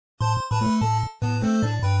What's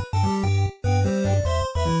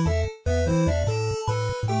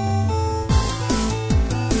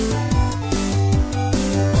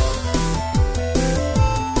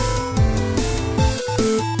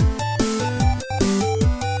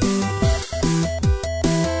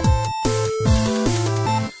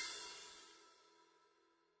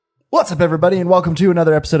up, everybody, and welcome to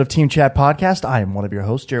another episode of Team Chat Podcast. I am one of your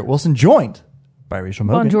hosts, Jarrett Wilson, joined by Rachel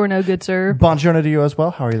Mogan. Buongiorno, good sir. Buongiorno to you as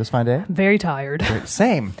well. How are you this fine day? Very tired. Great.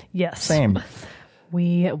 Same. Yes. Same.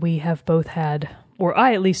 We have both had, or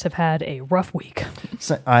I at least have had, a rough week.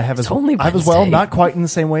 I have as well. Not quite in the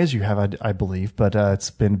same way as you have, I believe, but it's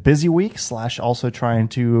been a busy week, / also trying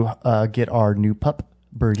to get our new pup,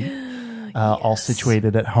 Birdie, all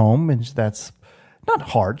situated at home, and that's not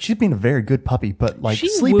hard. She's been a very good puppy, but like she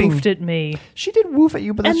sleeping. Woofed at me. She did woof at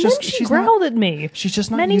you, but that's and just then she growled at me. She's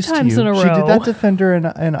just not many used times to you. in a row. She did that to Fender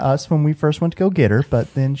and us when we first went to go get her,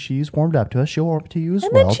 but then she's warmed up to us. She'll warm up to you as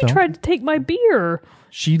well. And then she tried to take my beer.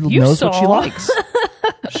 She knows what she likes.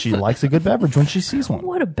 She likes a good beverage when she sees one.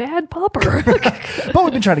 What a bad pupper. But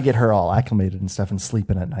we've been trying to get her all acclimated and stuff and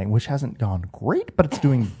sleeping at night, which hasn't gone great, but it's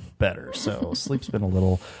doing better. So sleep's been a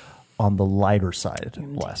little on the lighter side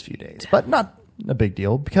the last few days, but not a big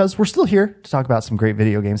deal because we're still here to talk about some great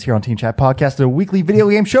video games here on Team Chat Podcast, a weekly video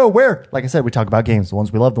game show where, like I said, we talk about games, the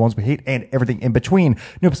ones we love, the ones we hate, and everything in between.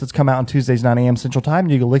 New episodes come out on Tuesdays, 9 a.m. Central Time,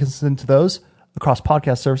 and you can listen to those across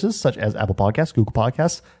podcast services such as Apple Podcasts, Google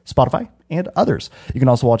Podcasts, Spotify, and others. You can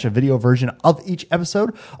also watch a video version of each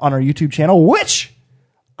episode on our YouTube channel, which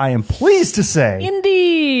I am pleased to say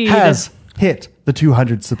Indeed has hit the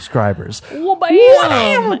 200 subscribers. Well,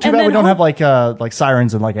 bam. Too bad we don't have like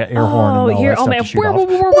sirens and like an air horn and all that stuff to shoot off.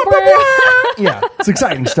 Yeah, it's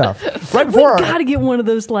exciting stuff. Right before we gotta get one of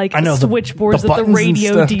those like switchboards the that the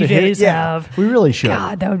radio DJs have. We really should.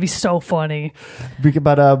 God, that would be so funny.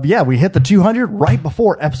 But yeah, we hit the 200 right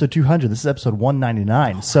before episode 200. This is episode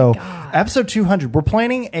 199. So episode 200, we're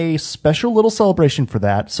planning a special little celebration for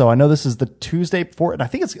that. So I know this is the Tuesday before, and I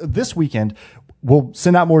think it's this weekend. We'll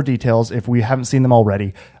send out more details if we haven't seen them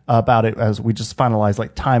already about it as we just finalize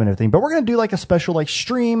like time and everything. But we're going to do like a special like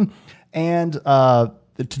stream and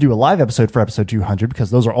to do a live episode for episode 200 because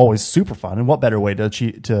those are always super fun. And what better way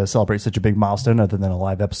to celebrate such a big milestone other than a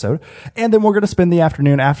live episode? And then we're going to spend the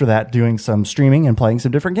afternoon after that doing some streaming and playing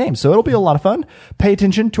some different games. So it'll be a lot of fun. Pay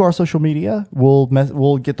attention to our social media.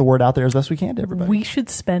 We'll get the word out there as best we can to everybody. We should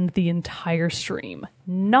spend the entire stream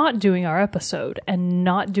not doing our episode and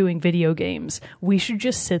not doing video games. We should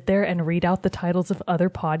just sit there and read out the titles of other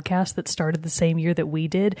podcasts that started the same year that we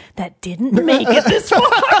did that didn't make it this far.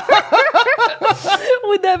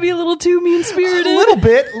 Would that be a little too mean-spirited? A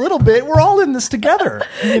little bit. We're all in this together,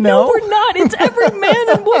 you know? No, we're not. It's every man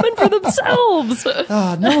and woman for themselves.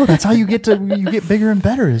 No, that's how you get bigger and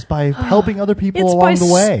better is by helping other people along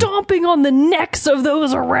the way. It's by stomping on the necks of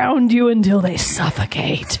those around you until they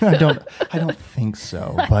suffocate. I don't think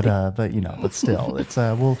so, but still, it's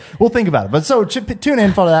we'll think about it. But so tune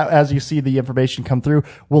in for that as you see the information come through.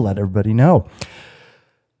 We'll let everybody know.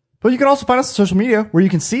 But you can also find us on social media where you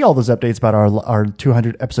can see all those updates about our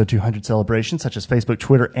episode 200 celebration, such as Facebook,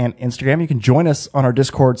 Twitter, and Instagram. You can join us on our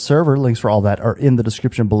Discord server. Links for all that are in the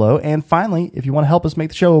description below. And finally, if you want to help us make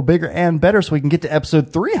the show bigger and better so we can get to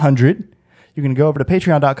episode 300, you can go over to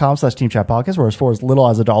patreon.com/teamchatpodcast, where for as little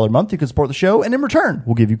as $1 a month, you can support the show. And in return,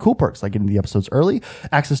 we'll give you cool perks like getting the episodes early,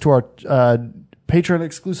 access to our Patreon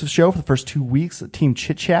exclusive show for the first 2 weeks, Team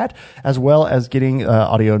Chit Chat, as well as getting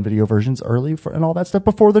audio and video versions early and all that stuff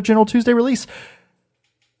before the general Tuesday release.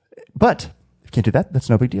 But if you can't do that, that's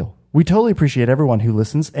no big deal. We totally appreciate everyone who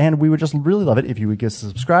listens, and we would just really love it if you would give us a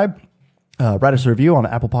subscribe, write us a review on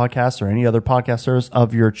Apple Podcasts or any other podcast service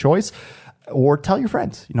of your choice, or tell your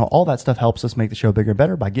friends. You know, all that stuff helps us make the show bigger and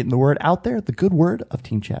better by getting the word out there, the good word of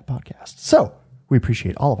Team Chat Podcast. So we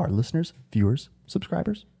appreciate all of our listeners, viewers,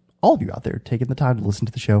 subscribers, all of you out there taking the time to listen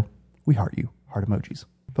to the show. We heart you. Heart emojis.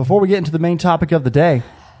 Before we get into the main topic of the day,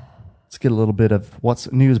 let's get a little bit of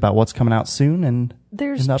what's news about what's coming out soon and in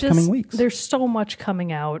the upcoming weeks. There's so much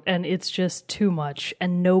coming out, and it's just too much,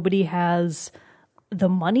 and nobody has the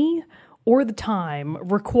money or the time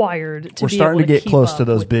required to be able to keep up. We're starting to get close to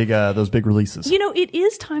those big releases. You know, it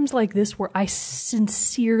is times like this where I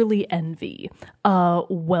sincerely envy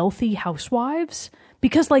wealthy housewives.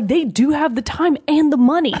 Because, like, they do have the time and the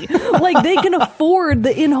money. Like, they can afford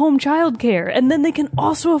the in-home childcare. And then they can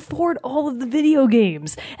also afford all of the video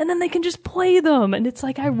games. And then they can just play them. And it's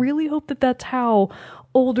like, I really hope that that's how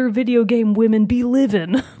older video game women be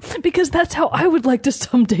living. Because that's how I would like to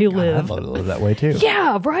someday live. I'd love to live that way, too.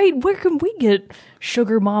 Yeah, right? Where can we get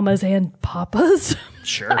Sugar Mamas and Papas.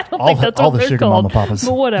 Sure. I don't think that's all what the they're Sugar called, Mama Papas.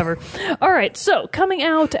 but whatever. All right, so coming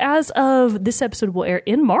out as of this episode will air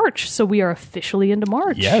in March, so we are officially into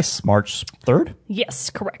March. Yes, March 3rd. Yes,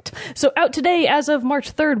 correct. So out today, as of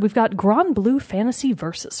March 3rd, we've got Grand Blue Fantasy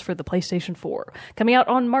Versus for the PlayStation 4. Coming out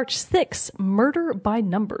on March 6th, Murder by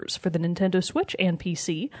Numbers for the Nintendo Switch and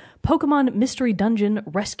PC. Pokemon Mystery Dungeon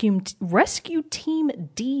Rescue Team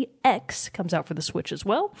DX comes out for the Switch as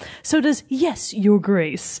well. So does Yes, Your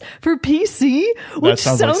Grace for PC, which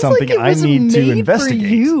sounds like something it I was need to made investigate. For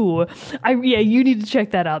you. You need to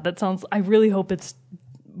check that out. That sounds. I really hope it's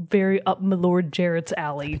very up my Lord Jarrett's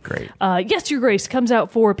alley. Great. Yes, Your Grace comes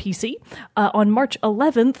out for PC on March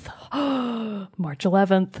 11th. March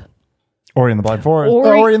 11th. Ori and the Blind Forest.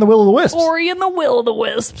 Ori and the Will of the Wisps. Ori and the Will of the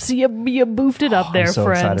Wisps. You boofed it up there, I'm so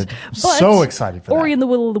friend. excited. So excited for that. Ori and the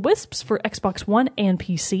Will of the Wisps for Xbox One and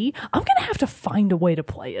PC. I'm going to have to find a way to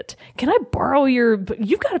play it. Can I borrow your...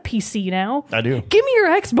 You've got a PC now. I do. Give me your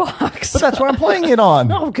Xbox. But that's what I'm playing it on.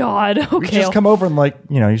 Oh, God. Okay. You just come over and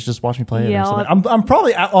you should just watch me play it Yeah, or something. I'm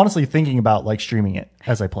probably honestly thinking about streaming it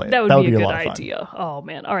as I play it. That would be a a good lot of fun. idea. Oh,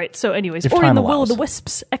 man. All right. So anyways, If Ori and time the Will of allows. the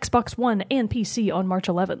Wisps, Xbox One and PC on March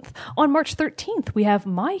 11th. On March 13th, we have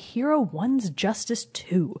My Hero 1's Justice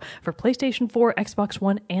 2 for PlayStation 4, Xbox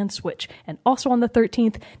One, and Switch. And also on the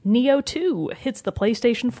 13th, Neo 2 hits the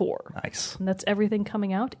PlayStation 4. Nice. And that's everything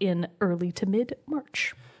coming out in early to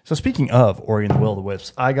mid-March. So speaking of Ori and the Will of the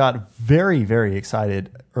Wisps, I got very, very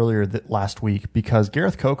excited earlier last week because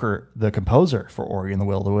Gareth Coker, the composer for Ori and the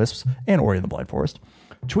Will of the Wisps and Ori and the Blind Forest,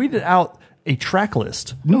 tweeted out a track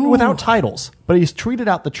list without titles, but he's tweeted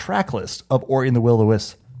out the track list of Ori and the Will of the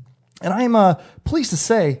Wisps. And I am pleased to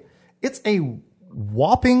say it's a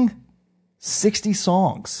whopping 60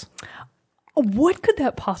 songs. What could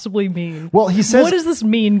that possibly mean? Well, he says... What does this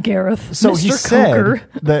mean, Gareth? So Mr. he Coker?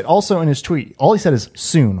 said that also in his tweet, all he said is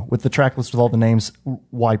soon with the track list with all the names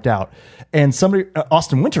wiped out. And somebody,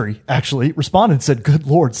 Austin Wintory, actually responded and said, good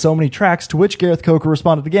Lord, so many tracks, to which Gareth Coker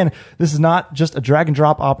responded again, this is not just a drag and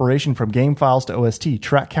drop operation from game files to OST.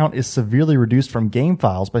 Track count is severely reduced from game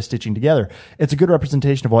files by stitching together. It's a good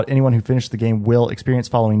representation of what anyone who finished the game will experience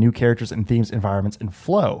following new characters and themes, environments, and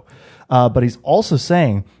flow. But he's also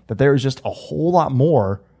saying that there is just a whole lot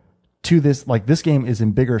more to this. Like, this game is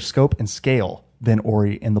in bigger scope and scale than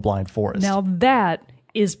Ori and the Blind Forest. Now that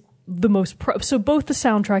is the most so both the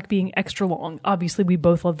soundtrack being extra long. Obviously, we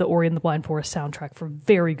both love the Ori and the Blind Forest soundtrack for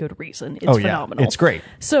very good reason. It's phenomenal. It's great.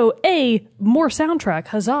 So A, more soundtrack,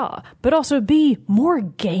 huzzah. But also B, more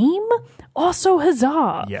game, also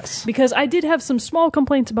huzzah. Yes. Because I did have some small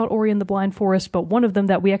complaints about Ori and the Blind Forest, but one of them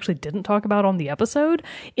that we actually didn't talk about on the episode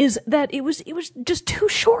is that it was just too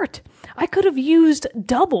short. I could have used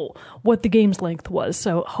double what the game's length was.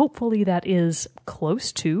 So hopefully that is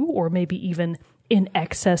close to, or maybe even in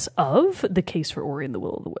excess of, the case for Ori and the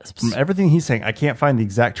Will of the Wisps. From everything he's saying, I can't find the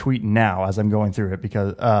exact tweet now as I'm going through it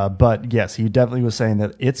because, but yes, he definitely was saying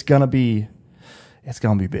that it's gonna be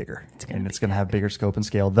bigger, and it's gonna have bigger scope and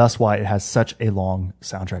scale. That's why it has such a long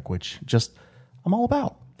soundtrack, which just I'm all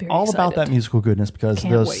about. Very all about excited. that musical goodness because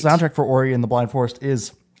Can't the wait. soundtrack for Ori and the Blind Forest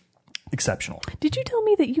is exceptional. Did you tell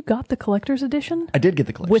me that you got the collector's edition? I did get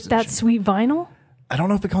the collector's With that edition. sweet vinyl? I don't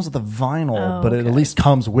know if it comes with the vinyl, but it at least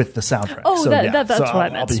comes with the soundtrack. Oh, so, that's so what I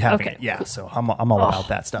I'll meant. be having Okay, it. Yeah, cool. so I'm all about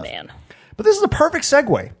that stuff. Man. But this is a perfect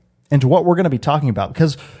segue into what we're going to be talking about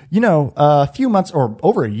because, a few months or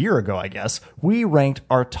over a year ago, I guess, we ranked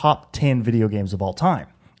our top 10 video games of all time.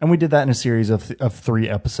 And we did that in a series of 3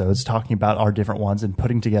 episodes talking about our different ones and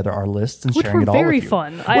putting together our lists and Which sharing were it all with you. very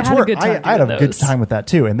fun. I had a good time I had a doing good those. time with that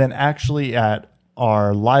too. And then actually at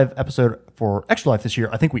our live episode for Extra Life this year,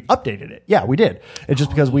 I think we updated it. Yeah, we did. It's just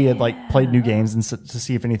because we had played new games and to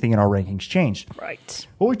see if anything in our rankings changed. Right.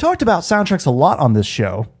 Well, we talked about soundtracks a lot on this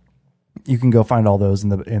show. You can go find all those in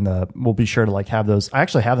the. We'll be sure to have those. I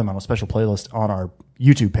actually have them on a special playlist on our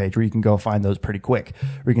YouTube page where you can go find those pretty quick.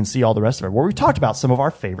 Where you can see all the rest of it. Where we talked about some of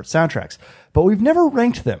our favorite soundtracks, but we've never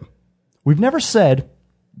ranked them. We've never said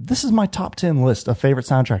this is my top 10 list of favorite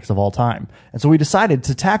soundtracks of all time. And so we decided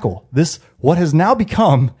to tackle this, what has now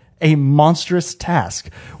become a monstrous task.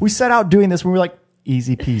 We set out doing this when we were like,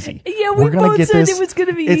 easy peasy. Yeah, we both said it was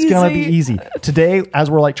gonna be It's going to be easy. easy. Today, as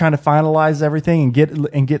we're trying to finalize everything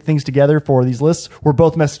and get things together for these lists, we're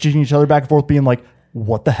both messaging each other back and forth being like,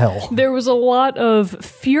 what the hell? There was a lot of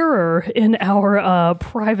furor in our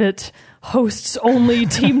private hosts only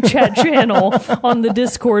team chat channel on the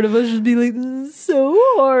Discord of us just being like, this is so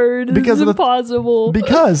hard. Because this of is impossible.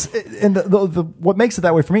 Because, and the what makes it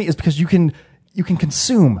that way for me is because you can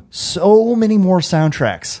consume so many more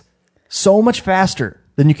soundtracks so much faster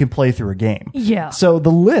than you can play through a game. Yeah. So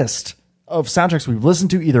the list of soundtracks we've listened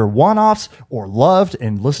to, either one-offs or loved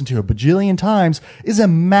and listened to a bajillion times, is a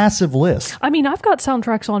massive list. I mean, I've got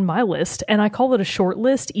soundtracks on my list, and I call it a short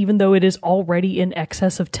list, even though it is already in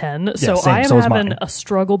excess of 10. So same. I am So is having mine. a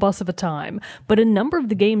struggle bus of a time. But a number of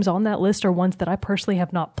the games on that list are ones that I personally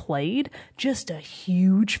have not played. Just a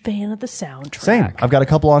huge fan of the soundtrack. Same. I've got a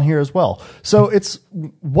couple on here as well. So it's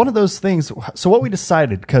one of those things. So what we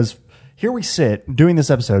decided, because here we sit doing this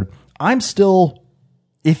episode, I'm still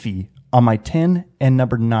iffy on my 10 and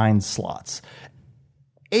number 9 slots.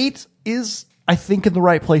 8 is, I think, in the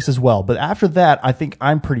right place as well. But after that, I think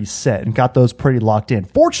I'm pretty set and got those pretty locked in.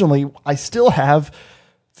 Fortunately, I still have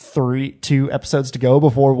 2 episodes to go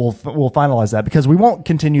before we'll finalize that, because we won't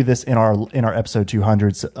continue this in our episode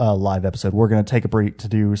 200's live episode. We're going to take a break to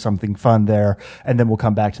do something fun there, and then we'll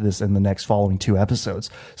come back to this in the next following 2 episodes.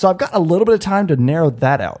 So I've got a little bit of time to narrow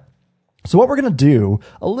that out. So what we're going to do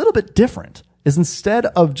a little bit different is, instead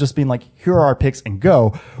of just being like, here are our picks and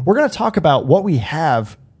go, we're going to talk about what we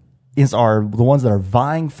have is the ones that are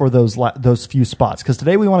vying for those few spots. Because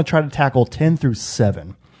today we want to try to tackle 10 through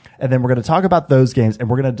 7. And then we're going to talk about those games, and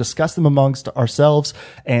we're going to discuss them amongst ourselves,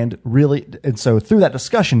 and so through that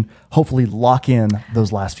discussion, hopefully lock in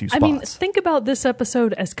those last few spots. I mean, think about this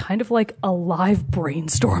episode as kind of like a live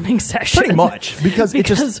brainstorming session. Pretty much,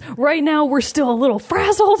 because right now we're still a little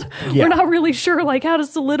frazzled. Yeah. We're not really sure like how to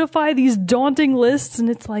solidify these daunting lists,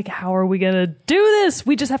 and it's like, how are we going to do this?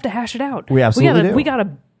 We just have to hash it out. We absolutely do. We got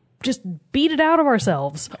to just beat it out of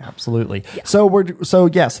ourselves. Absolutely. Yeah. So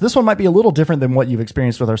yes, this one might be a little different than what you've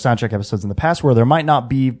experienced with our soundtrack episodes in the past, where there might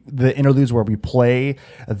not be the interludes where we play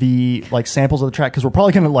the like samples of the track, because we're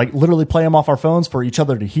probably going to like literally play them off our phones for each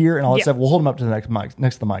other to hear and all that stuff. We'll hold them up to the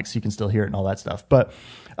next to the mic so you can still hear it and all that stuff. But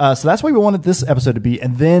so that's why we wanted this episode to be.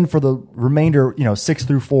 And then for the remainder, 6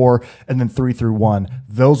 through 4 and then 3 through 1,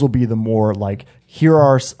 those will be the more like, here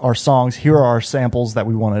are our songs, here are our samples that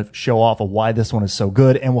we want to show off of why this one is so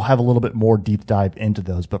good, and we'll have a little bit more deep dive into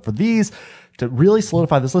those. But for these, to really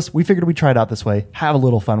solidify this list, we figured we'd try it out this way, have a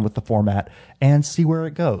little fun with the format, and see where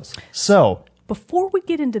it goes. So before we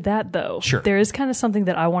get into that, though, sure, there is kind of something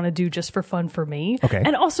that I want to do just for fun for me. Okay.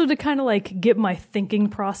 And also to kind of like get my thinking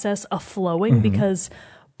process a-flowing, because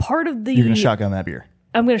part of the... You're going to shotgun that beer.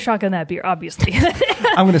 I'm going to shotgun that beer, obviously.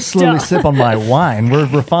 I'm going to slowly sip on my wine. We're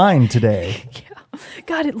refined today. Yeah.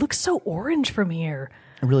 God, it looks so orange from here.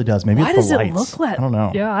 It really does. Maybe Why it's the does lights. it look like? I don't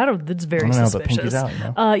know. Yeah, it's very suspicious. But pinky's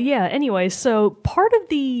out, Yeah, anyway, so part of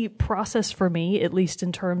the process for me, at least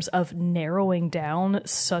in terms of narrowing down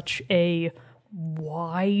such a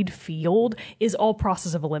wide field, is all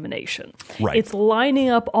process of elimination. Right. It's lining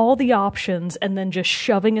up all the options and then just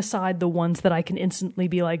shoving aside the ones that I can instantly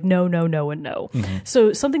be like, no, no, no, and no. Mm-hmm.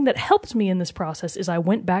 So something that helped me in this process is I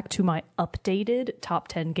went back to my updated top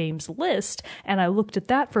 10 games list, and I looked at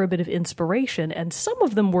that for a bit of inspiration, and some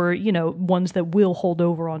of them were, ones that will hold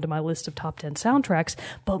over onto my list of top 10 soundtracks,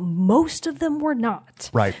 but most of them were not.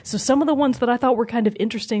 Right. So some of the ones that I thought were kind of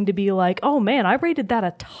interesting to be like, oh man, I rated that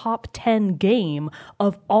a top 10 game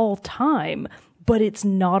of all time, but it's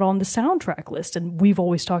not on the soundtrack list. And we've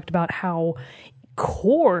always talked about how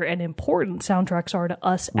core and important soundtracks are to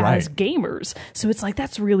us as gamers. So it's like,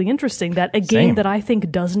 that's really interesting that a game that I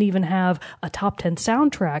think doesn't even have a top 10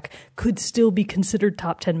 soundtrack could still be considered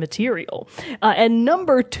top 10 material. And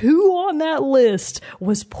number 2 on that list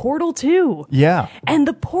was Portal 2. Yeah. And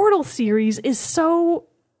the Portal series is so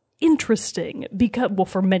interesting because, well,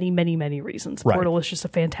 for many, many, many reasons. Right. Portal is just a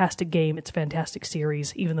fantastic game. It's a fantastic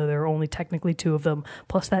series, even though there are only technically 2 of them,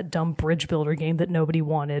 plus that dumb bridge builder game that nobody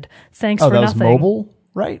wanted. Thanks for that nothing. Was mobile,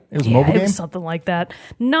 right? It was a mobile game? It was something like that.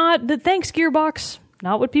 Not the thanks, Gearbox.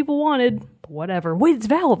 Not what people wanted. But whatever. Wait, it's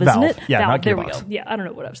Valve, isn't it? Yeah, Valve. not There we Gearbox. go. Yeah, I don't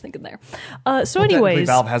know what I was thinking there. So anyways.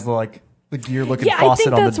 Valve has the gear-looking I faucet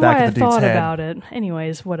think on that's the back why of the I dude's thought head. about it.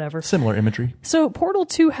 Anyways, whatever. Similar imagery. So Portal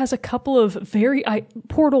 2 has a couple of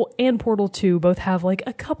Portal and Portal 2 both have like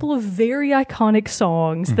a couple of very iconic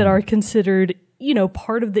songs that are considered,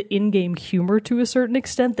 part of the in-game humor to a certain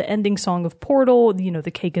extent. The ending song of Portal,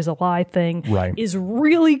 the cake is a lie thing, is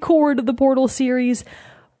really core to the Portal series.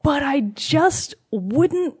 But I just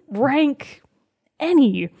wouldn't rank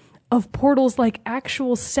any of Portal's like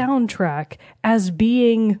actual soundtrack as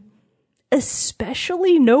being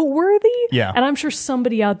especially noteworthy. Yeah. And I'm sure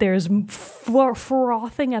somebody out there is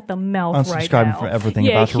frothing at the mouth right now. Unsubscribing from everything,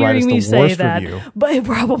 about to write hearing me us the say worst that. review. But I've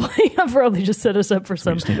probably just set us up for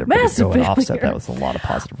some We just need to massive go and offset failure. that with a lot of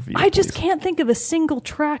positive reviews. I just please. can't think of a single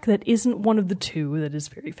track that isn't one of the 2 that is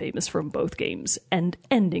very famous from both games and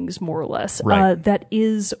endings, more or less, Right. that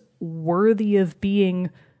is worthy of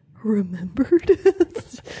being remembered.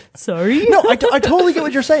 Sorry. No, I totally get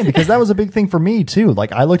what you're saying, because that was a big thing for me too.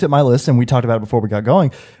 Like, I looked at my list and we talked about it before we got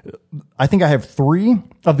going. I think I have 3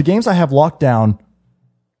 of the games I have locked down.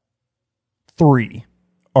 3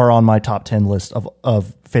 are on my top 10 list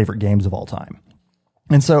of favorite games of all time.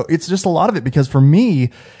 And so it's just a lot of it, because for me,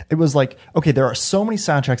 it was like, okay, there are so many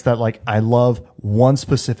soundtracks that like I love one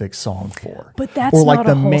specific song for. But that's or like not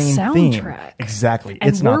the a whole main soundtrack. Theme. Exactly. And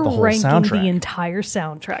it's not the whole we're ranking soundtrack. the entire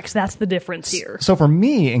soundtracks. That's the difference here. So for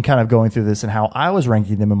me, and kind of going through this and how I was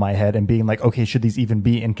ranking them in my head and being like, okay, should these even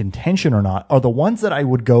be in contention or not, are the ones that I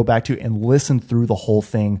would go back to and listen through the whole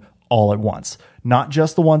thing all at once. Not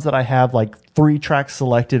just the ones that I have like 3 tracks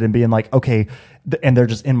selected and being like, okay, and they're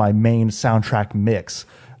just in my main soundtrack mix.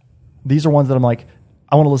 These are ones that I'm like,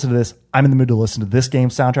 I want to listen to this. I'm in the mood to listen to this game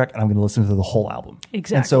soundtrack, and I'm going to listen to the whole album.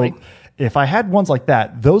 Exactly. And so if I had ones like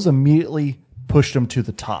that, those immediately pushed them to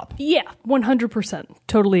the top. Yeah, 100%.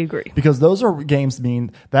 Totally agree. Because those are games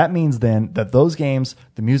that means then that those games,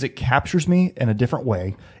 the music captures me in a different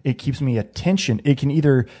way. It keeps me attention. It can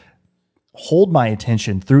either hold my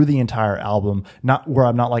attention through the entire album, not where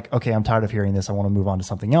I'm not like, okay, I'm tired of hearing this, I want to move on to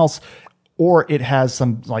something else. Or it has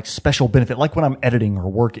some like special benefit, like when I'm editing or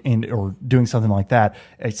working or doing something like that.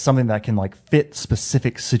 It's something that can like fit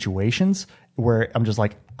specific situations where I'm just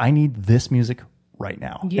like, I need this music right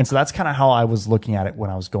now. Yeah. And so that's kind of how I was looking at it when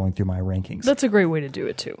I was going through my rankings. That's a great way to do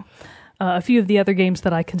it too. A few of the other games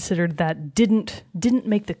that I considered that didn't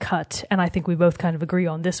make the cut, and I think we both kind of agree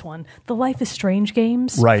on this one, the Life is Strange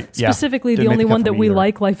games. Right, yeah. Specifically, Didn't the make only the cut one for that me we either.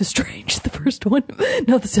 like, Life is Strange, the first one,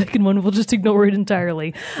 not the second one. We'll just ignore it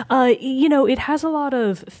entirely. It has a lot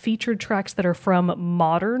of featured tracks that are from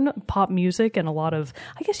modern pop music and a lot of,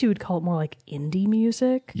 I guess you would call it more like indie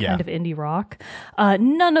music, Yeah. kind of indie rock.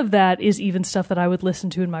 None of that is even stuff that I would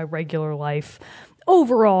listen to in my regular life.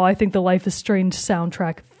 Overall, I think the Life is Strange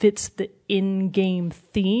soundtrack fits the in-game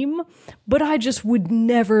theme, but I just would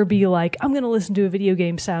never be like, I'm going to listen to a video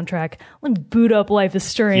game soundtrack. Let me boot up Life is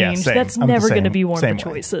Strange. Yeah, same. That's I'm the never going to same- be one of same the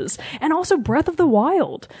way. choices. And also Breath of the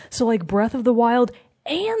Wild. So like Breath of the Wild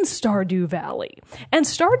and Stardew Valley. And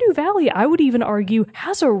Stardew Valley, I would even argue,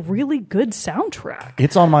 has a really good soundtrack.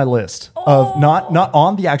 It's on my list of not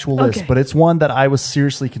on the actual list, Okay. but it's one that I was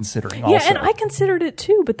seriously considering also. Yeah, and I considered it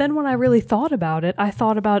too, but then when I really thought about it, I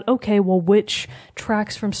thought about, okay, well, which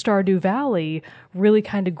tracks from Stardew Valley really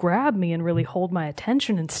kind of grab me and really hold my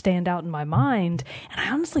attention and stand out in my mind? And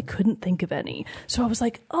I honestly couldn't think of any. So I was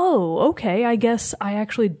like, oh, okay, I guess I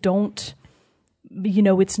actually don't,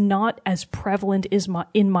 it's not as prevalent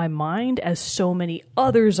in my mind as so many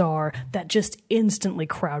others are that just instantly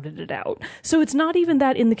crowded it out. So it's not even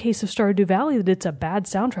that in the case of Stardew Valley that it's a bad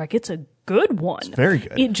soundtrack. It's a good one. It's very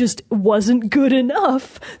good. It just wasn't good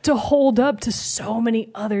enough to hold up to so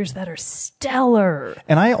many others that are stellar.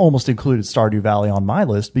 And I almost included Stardew Valley on my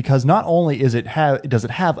list because not only does it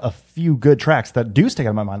have a few good tracks that do stick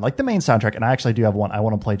out of my mind, like the main soundtrack, and I actually do have one I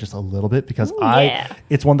want to play just a little bit because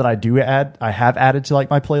it's one that I have added to like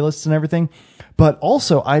my playlists and everything. But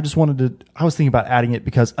also I was thinking about adding it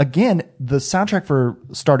because again, the soundtrack for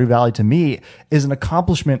Stardew Valley to me is an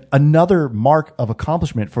accomplishment, another mark of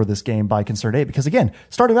accomplishment for this game by Concerned Ape. Because again,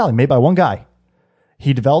 Stardew Valley made by one guy.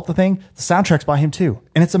 He developed the thing. The soundtrack's by him too,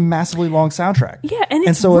 and it's a massively long soundtrack. Yeah, and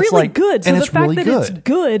it's so really like, good. So and the it's fact really that good. it's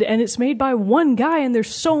good and it's made by one guy and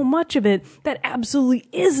there's so much of it, that absolutely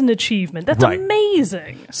is an achievement. That's Right.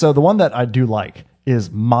 amazing. So the one that I do like is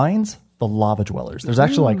Mines, the Lava Dwellers. There's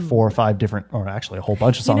actually like 4 or 5 different, or actually a whole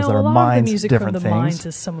bunch of songs that a are lot Mines, of the music different from the things. Mines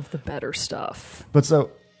is some of the better stuff. But so,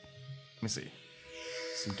 let me see.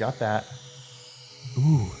 So you got that.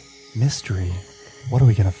 Ooh, mystery. What are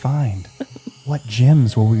we going to find? What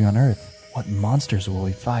gems will we unearth? What monsters will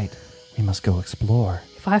we fight? We must go explore.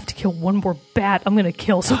 If I have to kill one more bat, I'm going to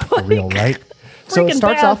kill somebody. For real, right? So it Freaking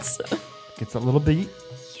starts bats. off, gets that little beat,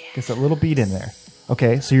 gets that little beat in there.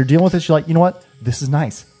 Okay, so you're dealing with this. You're like, you know what? This is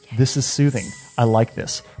nice. This is soothing. I like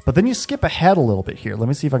this. But then you skip ahead a little bit here. Let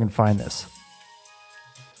me see if I can find this.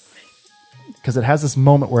 Because it has this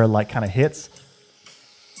moment where it like kind of hits.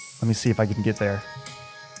 Let me see if I can get there.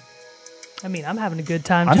 I mean, I'm having a good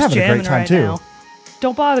time. I'm just having a jamming great time, right too. now.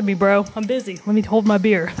 Don't bother me, bro. I'm busy. Let me hold my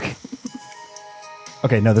beer.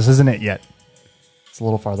 Okay, no, this isn't it yet. It's a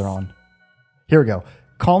little farther on. Here we go.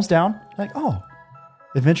 Calms down. Like, oh,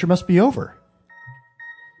 adventure must be over.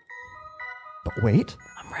 But wait,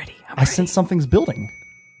 I'm ready. I sense something's building.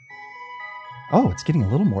 Oh, it's getting a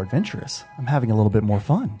little more adventurous. I'm having a little bit more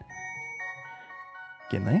fun.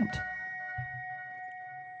 Getting amped.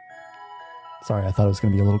 Sorry, I thought it was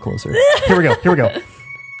going to be a little closer. Here we go. Here we go.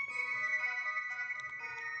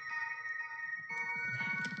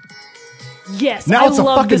 Yes, Now I it's a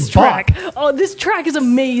love this fucking bop. track. Oh, this track is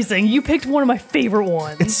amazing. You picked one of my favorite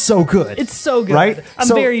ones. It's so good. It's so good. Right? I'm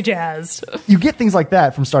So- very jazzed. You get things like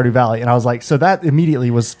that from Stardew Valley, and I was like, so that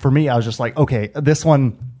immediately was for me. I was just like, okay, this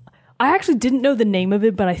one. I actually didn't know the name of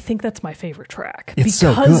it, but I think that's my favorite track It's so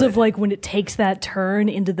because good. of like when it takes that turn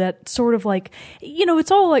into that sort of like, it's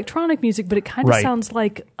all electronic music, but it kind of Right. sounds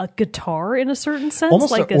like a guitar in a certain sense,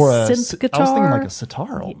 Almost like a or synth guitar. I was thinking like a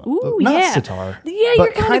sitar, almost. Ooh, Not yeah. sitar. Yeah, but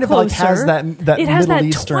you're kinda kind of like has closer. that It has Middle that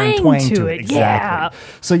Eastern twang twang to it. it, yeah.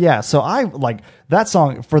 Exactly. So I like that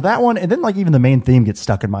song for that one, and then like even the main theme gets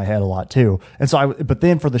stuck in my head a lot too. And so but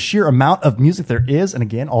then for the sheer amount of music there is, and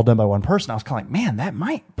again, all done by one person, I was kind of like, man, that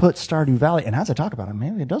might put Stardew Valley. And as I talk about it,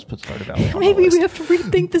 maybe it does put Stardew Valley on Maybe the list. we have to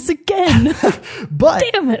rethink this again. But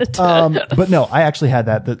Damn it. but no, I actually had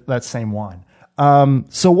that same one.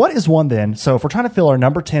 So what is one then? So if we're trying to fill our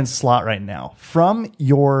number 10 slot right now from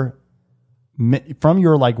your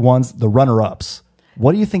like ones, the runner ups,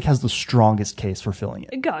 what do you think has the strongest case for filling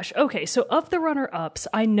it? Gosh, okay, so of the runner-ups,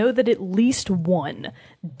 I know that at least one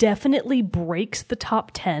definitely breaks the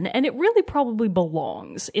top 10, and it really probably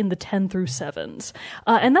belongs in the 10 through 7s.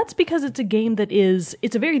 And that's because it's a game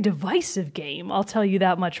it's a very divisive game, I'll tell you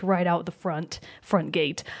that much right out the front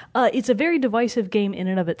gate. It's a very divisive game in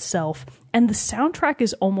and of itself, and the soundtrack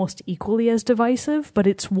is almost equally as divisive, but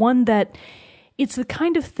it's one that, it's the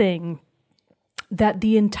kind of thing that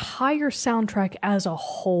the entire soundtrack as a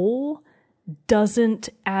whole doesn't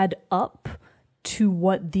add up to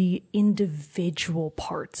what the individual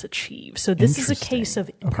parts achieve. So this is a case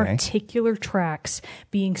of particular tracks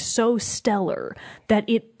being so stellar that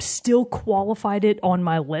it still qualified it on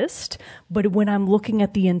my list. But when I'm looking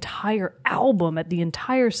at the entire album, at the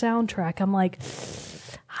entire soundtrack, I'm like,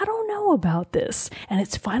 I don't know about this. And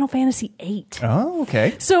it's Final Fantasy VIII. Oh,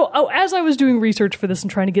 okay. So as I was doing research for this and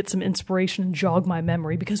trying to get some inspiration and jog my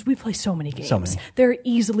memory, because we play so many games, there are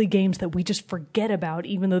easily games that we just forget about,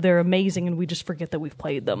 even though they're amazing, and we just forget that we've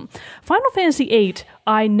played them. Final Fantasy VIII,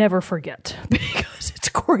 I never forget, because it's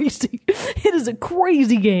crazy. It is a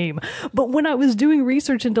crazy game. But when I was doing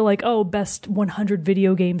research into best 100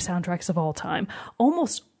 video game soundtracks of all time,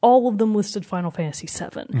 almost all of them listed Final Fantasy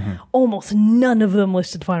VII. Mm-hmm. Almost none of them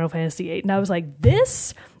listed Final Fantasy VIII. And I was like,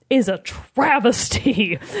 this is a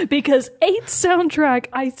travesty, because 8's soundtrack,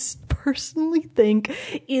 I personally think,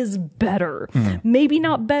 is better. Maybe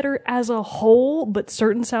not better as a whole, but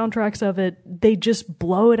certain soundtracks of it, they just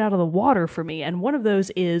blow it out of the water for me. And one of those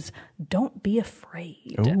is Don't Be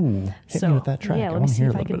Afraid. Ooh, hit me with that track. Yeah, I let me want to see hear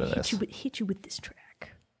if a I little can bit of this. hit you with this track.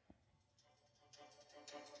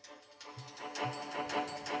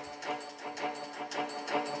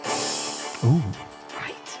 Ooh,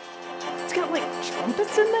 Right? It's got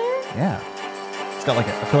trumpets in there. yeah. It's got I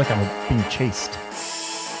feel like I'm being chased.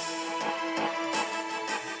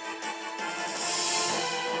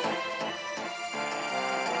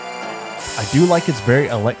 I do like its very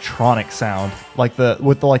electronic sound, you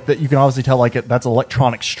can obviously tell that's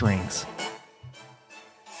electronic strings.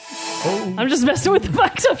 I'm just messing with the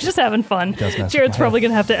mics. I'm just having fun. does mess with Jared's my probably going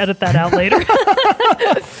to have to edit that out later.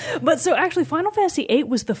 But so actually, Final Fantasy VIII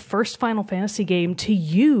was the first Final Fantasy game to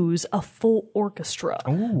use a full orchestra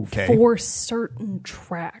for certain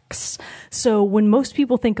tracks. So when most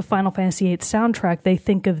people think of Final Fantasy VIII soundtrack, they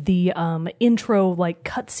think of the intro,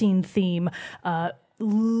 cutscene theme. I'm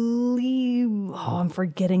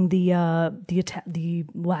forgetting the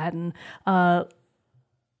Latin.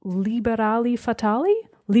 Liberali Fatali?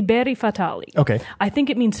 Liberi Fatali. Okay. I think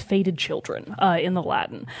it means fated children in the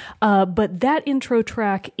Latin. But that intro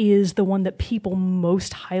track is the one that people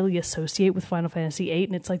most highly associate with Final Fantasy VIII,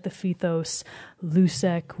 and it's like the Phthos,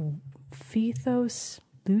 Lusek,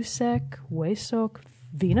 Wesok,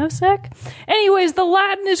 Vinosec? Anyways, the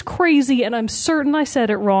Latin is crazy, and I'm certain I said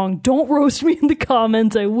it wrong. Don't roast me in the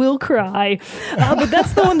comments. I will cry. But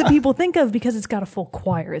that's the one that people think of because it's got a full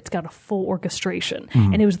choir. It's got a full orchestration.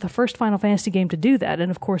 And it was the first Final Fantasy game to do that.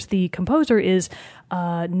 And of course, the composer is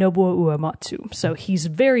Nobuo Uematsu. So he's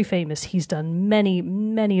very famous. He's done many,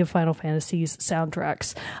 many of Final Fantasy's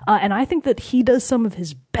soundtracks. And I think that he does some of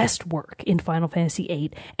his best work in Final Fantasy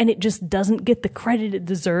VIII, and it just doesn't get the credit it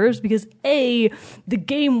deserves because the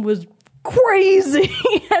game was crazy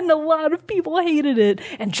and a lot of people hated it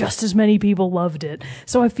and just as many people loved it.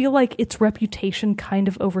 So I feel like its reputation kind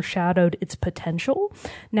of overshadowed its potential.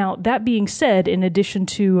 Now, that being said, in addition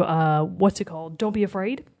to Don't Be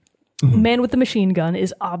Afraid, Man with the Machine Gun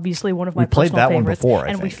is obviously one of my personal that favorites. one before,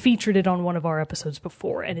 and we featured it on one of our episodes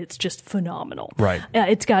before, and it's just phenomenal. Right.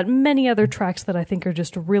 It's got many other tracks that I think are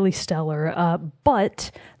just really stellar, but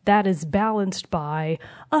that is balanced by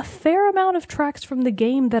a fair amount of tracks from the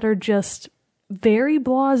game that are just very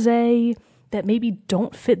blasé, that maybe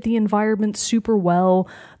don't fit the environment super well,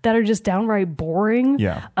 that are just downright boring.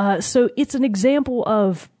 Yeah. So it's an example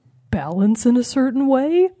of balance in a certain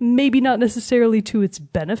way, maybe not necessarily to its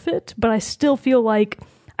benefit, but I still feel like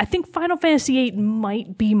I think Final Fantasy VIII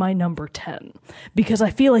might be my number 10 because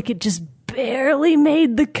I feel like it just barely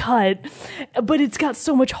made the cut, but it's got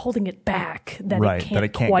so much holding it back that Right, it can't, that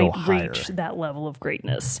it can't quite go higher. reach that level of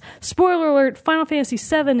greatness. Spoiler alert, Final Fantasy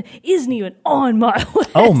VII isn't even on my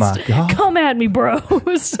list. Oh my God. Come at me,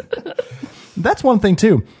 bros. That's one thing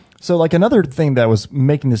too. So like another thing that was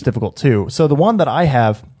making this difficult too. So the one that I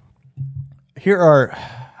have here are,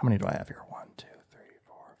 how many do I have here? 1, 2, 3,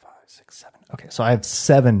 4, 5, 6, 7. Okay. So I have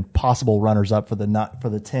 7 possible runners up for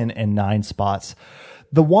the 10 and 9 spots.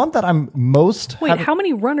 The one that I'm most Wait, how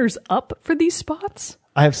many runners up for these spots?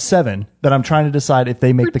 I have 7 that I'm trying to decide if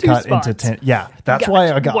they make For the 2 cut spots. into 10. Yeah, that's Gotcha.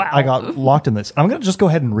 why Wow. I got locked in this. I'm going to just go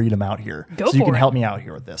ahead and read them out here. Go so you for can it. help me out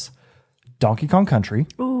here with this. Donkey Kong Country,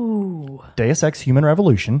 Ooh. Deus Ex Human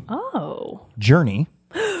Revolution, Oh. Journey,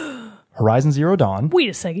 Horizon Zero Dawn. Wait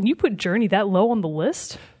a second. You put Journey that low on the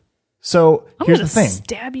list? So I'm here's gonna the thing.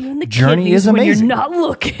 stab you in the Journey kidneys is amazing. when you're not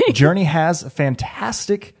looking. Journey has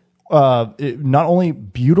fantastic, not only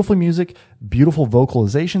beautiful music, beautiful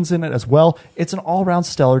vocalizations in it as well. It's an all-around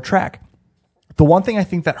stellar track. The one thing I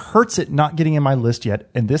think that hurts it not getting in my list yet,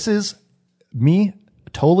 and this is me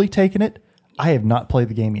totally taking it, I have not played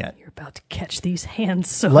the game yet. You're about to catch these hands,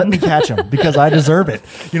 son. Let me catch them because I deserve it.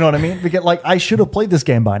 You know what I mean? Because like I should have played this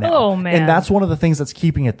game by now. Oh, man. And that's one of the things that's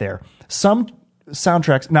keeping it there. Some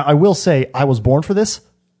soundtracks. Now I will say I was born for this.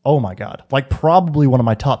 Oh my God. Like probably one of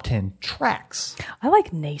my top 10 tracks. I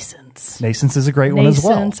like Nascence. Nascence is a great one as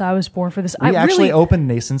well. Nascence, I was born for this. We I actually really, opened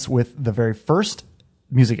Nascence with the very first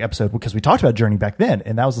music episode because we talked about Journey back then,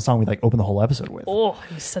 and that was the song we like opened the whole episode with. Oh,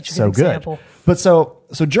 he's such a good So good. example. But so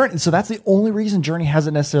Journey, so that's the only reason Journey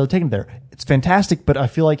hasn't necessarily taken it there. It's fantastic, but I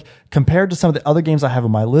feel like compared to some of the other games I have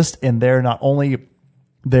on my list, and they're not only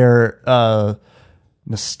their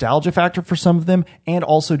nostalgia factor for some of them, and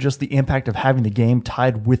also just the impact of having the game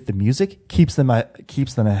tied with the music keeps them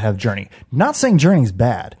ahead of Journey. Not saying Journey's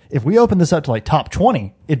bad. If we open this up to like top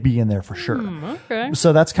 20, it'd be in there for sure. Okay.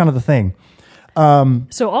 So that's kind of the thing.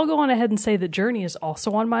 So I'll go on ahead and say that Journey is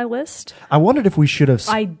also on my list. I wondered if we should have.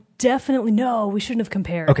 I definitely, no, we shouldn't have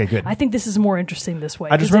compared. Okay, good. I think this is more interesting this way.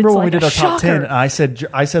 I just 'cause remember it's when we like did a our top 10, shocker. and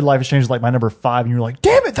I said Life is Strange is like my number 5, and you were like,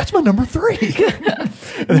 damn it, that's my number 3.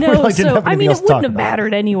 And then we, No, like, didn't so have I anything mean, else it to talk wouldn't have about.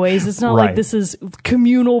 mattered anyways. It's not Right. like this is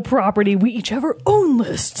communal property. We each have our own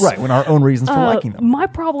lists. Right, when our own reasons for liking them. My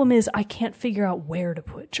problem is I can't figure out where to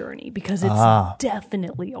put Journey because it's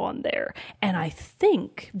definitely on there. And I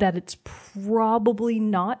think that it's probably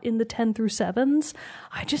not in the 10 through 7s.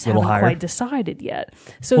 I just haven't higher. quite decided yet.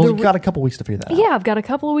 So Well, the you've got a couple weeks to figure that out. yeah, I've got a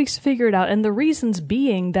couple of weeks to figure it out. And the reasons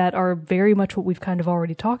being that are very much what we've kind of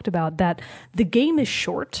already talked about, that the game is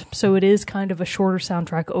short. So it is kind of a shorter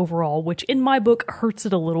soundtrack overall, which in my book hurts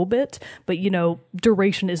it a little bit. But, you know,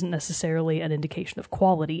 duration isn't necessarily an indication of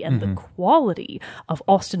quality. And the quality of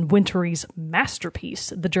Austin Wintory's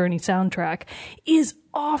masterpiece, the Journey soundtrack, is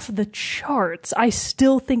off the charts. I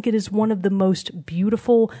still think it is one of the most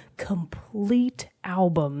beautiful, complete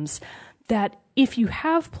albums that if you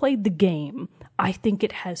have played the game, I think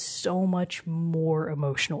it has so much more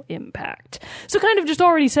emotional impact. So kind of just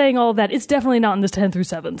already saying all of that, it's definitely not in this 10 through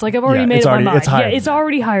 7s. Like I've already Yeah, made it's up already- my mind. it's higher Yeah, than it's that.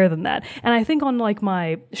 already higher than that. And I think on like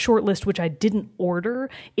my short list, which I didn't order,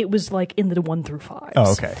 it was like in the 1 through 5s.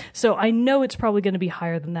 Oh, okay. So I know it's probably going to be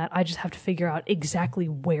higher than that. I just have to figure out exactly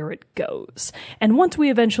where it goes. And once we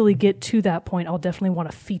eventually get to that point, I'll definitely want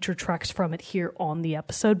to feature tracks from it here on the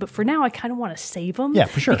episode. But for now, I kind of want to save them. Yeah,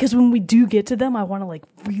 for sure. Because when we do get to them, I want to like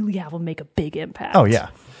really have them make a big impact. Oh, yeah.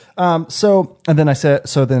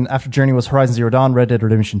 Then after Journey was Horizon Zero Dawn, Red Dead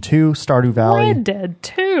Redemption 2, Stardew Valley. Red Dead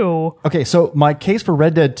 2. Okay, so my case for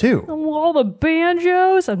Red Dead 2. All the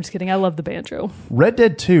banjos. I'm just kidding. I love the banjo. Red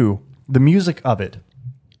Dead 2, the music of it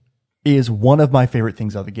is one of my favorite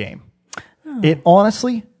things of the game. It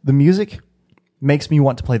honestly, the music makes me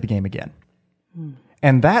want to play the game again.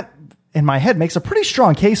 And that, in my head, makes a pretty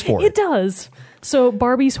strong case for It it. does. So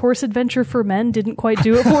Barbie's Horse Adventure for Men didn't quite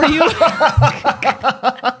do it for you.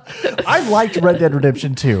 I liked Red Dead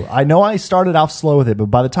Redemption 2. I know I started off slow with it, but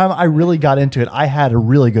by the time I really got into it, I had a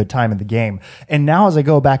really good time in the game. And now as I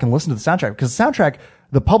go back and listen to the soundtrack, because the soundtrack,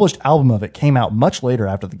 the published album of it came out much later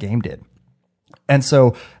after the game did. And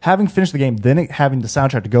so having finished the game, then having the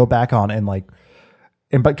soundtrack to go back on and like,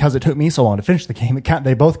 and because it took me so long to finish the game,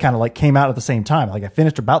 they both kind of like came out at the same time. Like I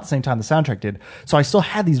finished about the same time the soundtrack did. So I still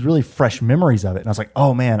had these really fresh memories of it. And I was like,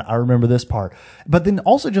 oh man, I remember this part. But then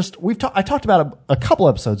also just, I talked about a couple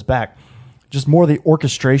episodes back, just more the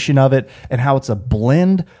orchestration of it and how it's a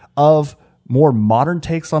blend of more modern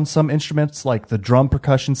takes on some instruments, like the drum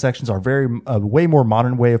percussion sections are a way more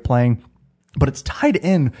modern way of playing. But it's tied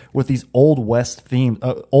in with these Old West themes,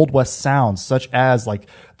 Old West sounds, such as like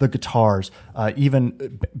the guitars,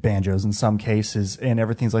 even banjos in some cases, and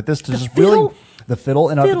everything's like this to just fiddle? really the fiddle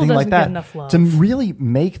and everything like doesn't get that enough love. to really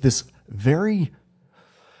make this very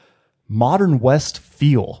modern West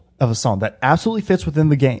feel of a song that absolutely fits within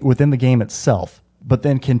the game itself, but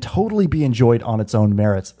then can totally be enjoyed on its own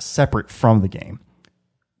merits, separate from the game.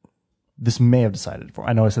 This may have decided for.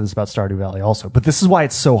 I know I said this about Stardew Valley also, but this is why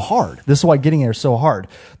it's so hard. This is why getting there is so hard.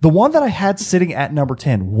 The one that I had sitting at number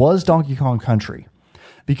 10 was Donkey Kong Country,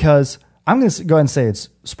 because I'm going to go ahead and say it's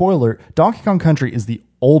spoiler. Donkey Kong Country is the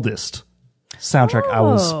oldest soundtrack.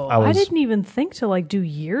 I didn't even think to like do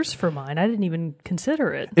years for mine. I didn't even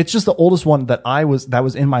consider it. It's just the oldest one that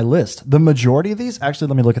was in my list. The majority of these, actually,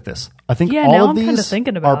 let me look at this. I think Yeah, all now of I'm kinda these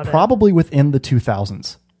thinking are about it. probably within the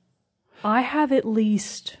 2000s. I have at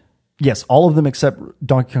least. Yes, all of them except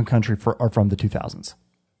Donkey Kong Country are from the 2000s.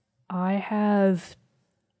 I have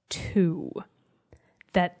 2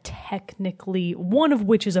 that technically, one of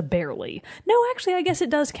which is a barely. No, actually, I guess it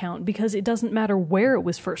does count because it doesn't matter where it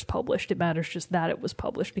was first published. It matters just that it was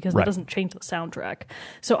published because Right. that doesn't change the soundtrack.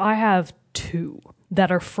 So I have 2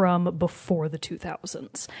 that are from before the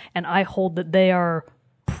 2000s. And I hold that they are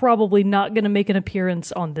probably not going to make an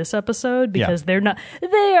appearance on this episode because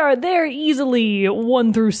they're easily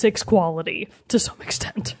 1 through 6 quality to some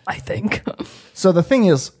extent, I think. So the thing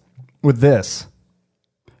is, with this,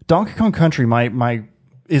 Donkey Kong Country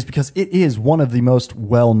is because it is one of the most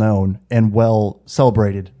well-known and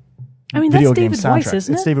well-celebrated video that's game David soundtracks. Weiss,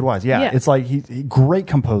 isn't It's it? David Wise. Yeah. It's like he great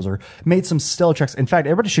composer, made some stellar tracks. In fact,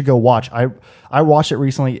 everybody should go watch. I watched it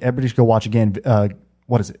recently. Everybody should go watch again.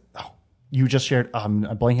 What is it? Oh, you just shared, I'm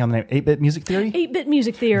blanking on the name, 8-Bit Music Theory? 8-Bit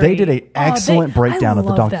Music Theory. They did an excellent breakdown of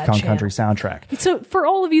the love Donkey that Kong channel. Country soundtrack. So for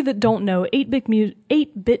all of you that don't know,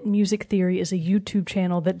 8-Bit Music Theory is a YouTube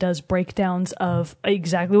channel that does breakdowns of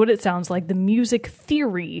exactly what it sounds like, the music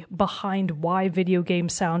theory behind why video game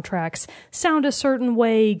soundtracks sound a certain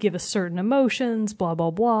way, give us certain emotions, blah,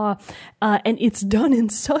 blah, blah. And it's done in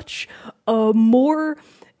such a more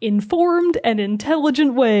informed and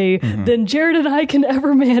intelligent way than Jared and I can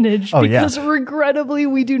ever manage because regrettably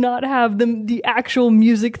we do not have the actual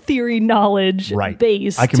music theory knowledge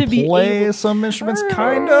base I can to be play able. some instruments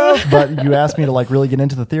kind of, but you asked me to like really get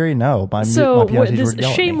into the theory. No, my So piano teacher this would yell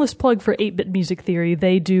at me. shameless plug for 8-Bit Music Theory.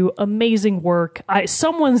 They do amazing work.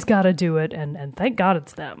 Someone's got to do it, and thank God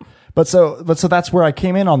it's them. But so that's where I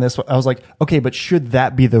came in on this. I was like, okay, but should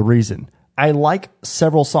that be the reason? I like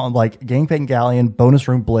several songs like Gangbang Galleon, Bonus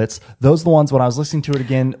Room Blitz. Those are the ones when I was listening to it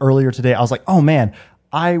again earlier today, I was like, oh man,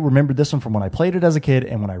 I remembered this one from when I played it as a kid.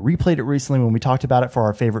 And when I replayed it recently, when we talked about it for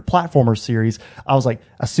our favorite platformer series, I was like,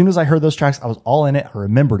 as soon as I heard those tracks, I was all in it. I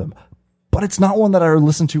remembered them. But it's not one that I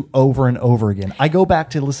listen to over and over again. I go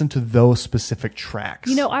back to listen to those specific tracks.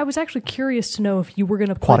 You know, I was actually curious to know if you were going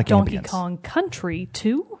to put Aquatic Donkey Ambience. Kong Country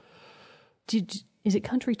 2. Is it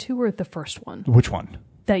Country 2 or the first one Which one?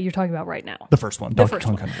 that you're talking about right now? The first one, Donkey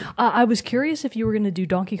Kong Country. I was curious if you were going to do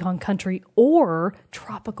Donkey Kong Country or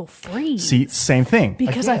Tropical Freeze. See, same thing.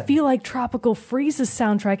 Because I Again. feel like Tropical Freeze's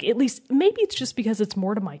soundtrack, at least maybe it's just because it's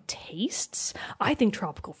more to my tastes. I think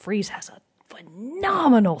Tropical Freeze has a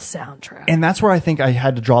phenomenal soundtrack. And that's where I think I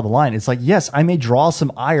had to draw the line. It's like, yes, I may draw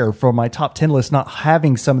some ire from my top 10 list not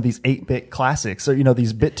having some of these 8-bit classics or,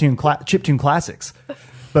 these chiptune classics,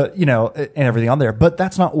 but, and everything on there. But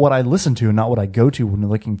that's not what I listen to and not what I go to when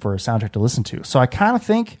looking for a soundtrack to listen to. So I kind of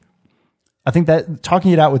think that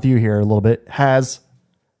talking it out with you here a little bit has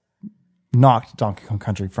knocked Donkey Kong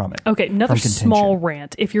Country from it. Okay, another from contention. small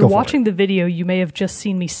rant. If you're Go for watching the video, you may have just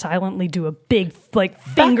seen me silently do a big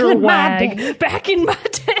finger wag back in my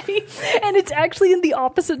day. And it's actually in the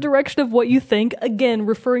opposite direction of what you think. Again,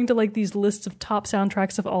 referring to these lists of top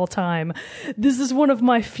soundtracks of all time. This is one of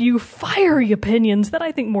my few fiery opinions that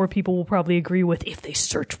I think more people will probably agree with if they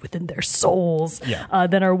search within their souls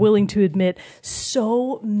than are willing to admit.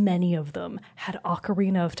 So many of them had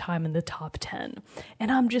Ocarina of Time in the top 10. And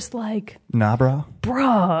I'm just like, Nah, bro.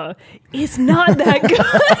 bruh, it's not that good.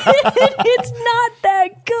 It's not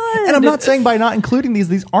that good. And I'm not saying by not including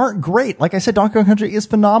these aren't great. Like I said, Donkey Kong Country is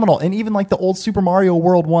phenomenal. And and even like the old Super Mario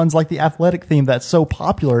World ones, like the athletic theme that's so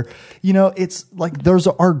popular. You know, it's like those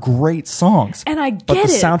are great songs, And I but get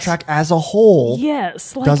the it. soundtrack as a whole,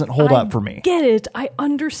 Yes, like, doesn't hold I up for me. Get it? I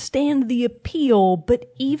understand the appeal,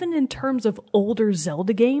 but even in terms of older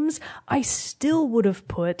Zelda games, I still would have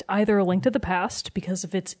put either A Link to the Past because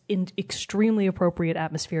of its extremely appropriate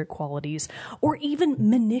atmospheric qualities, or even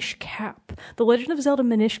Minish Cap. The Legend of Zelda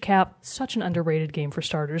Minish Cap, such an underrated game for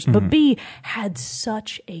starters, but B, had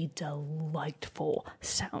such a delightful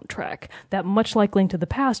soundtrack that, much like Link to the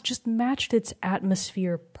Past, just matched its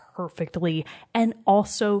atmosphere perfectly and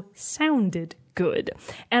also sounded good.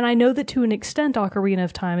 And I know that to an extent, Ocarina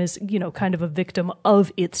of Time is, you know, kind of a victim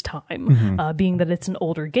of its time, being that it's an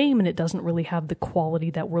older game and it doesn't really have the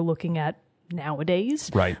quality that we're looking at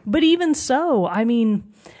nowadays. Right. But even so, I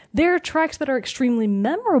mean, there are tracks that are extremely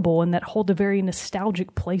memorable and that hold a very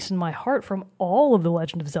nostalgic place in my heart from all of the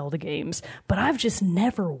Legend of Zelda games. But I've just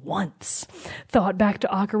never once thought back to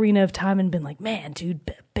Ocarina of Time and been like, man, dude,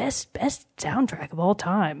 best soundtrack of all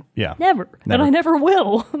time. Yeah. Never. And I never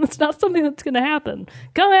will. It's not something that's going to happen.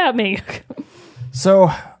 Come at me.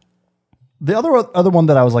 So the other one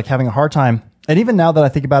that I was like having a hard time, and even now that I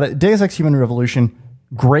think about it, Deus Ex Human Revolution,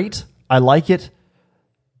 great. I like it.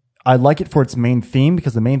 I like it for its main theme,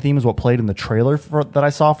 because the main theme is what played in the trailer that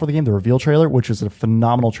I saw for the game, the reveal trailer, which is a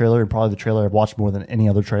phenomenal trailer and probably the trailer I've watched more than any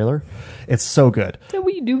other trailer. It's so good. Is that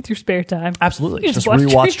what you do with your spare time? Absolutely. You Just watch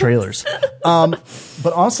rewatch trailers.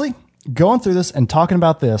 But honestly, going through this and talking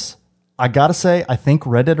about this, I got to say, I think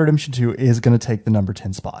Red Dead Redemption 2 is going to take the number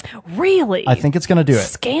 10 spot. Really? I think it's going to do it.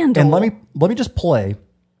 Scandal. And let me just play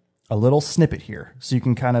a little snippet here so you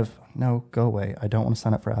can kind of, no, go away. I don't want to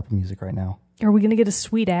sign up for Apple Music right now. Are we going to get a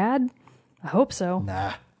sweet ad? I hope so.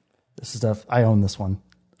 Nah, this is stuff. I own this one.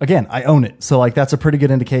 Again, I own it. So like, that's a pretty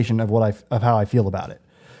good indication of of how I feel about it.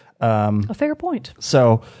 A fair point.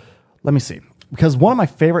 So let me see, because one of my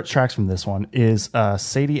favorite tracks from this one is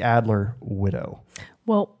Sadie Adler, Widow.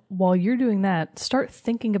 Well, while you're doing that, start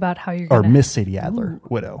thinking about how you're Or going to... Miss Sadie Adler,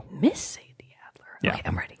 Widow. Miss Sadie Adler. Yeah. Okay,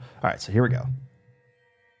 I'm ready. All right, so here we go.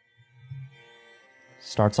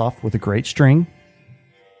 Starts off with a great string.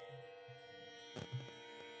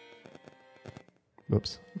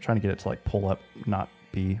 Oops, I'm trying to get it to like pull up, not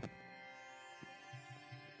be.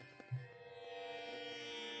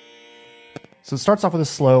 So it starts off with a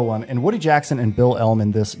slow one, and Woody Jackson and Bill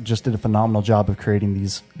Ellman just did a phenomenal job of creating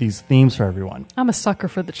these themes for everyone. I'm a sucker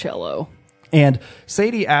for the cello. And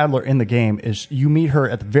Sadie Adler in the game you meet her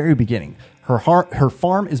at the very beginning. Her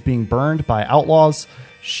farm is being burned by outlaws.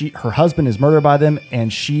 Her husband is murdered by them,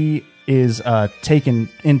 and she is taken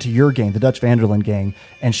into your gang, the Dutch Vanderland gang,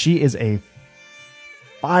 and she is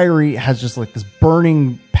has just like this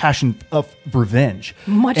burning passion of revenge.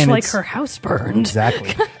 Much and like her house burned.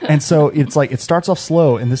 Exactly. And so it's like, it starts off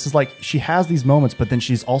slow, and this is like, she has these moments, but then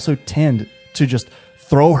she's also tend to just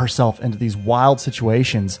throw herself into these wild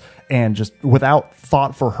situations and just without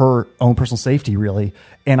thought for her own personal safety, really.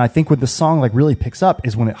 And I think when the song like really picks up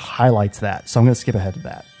is when it highlights that. So I'm going to skip ahead to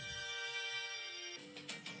that.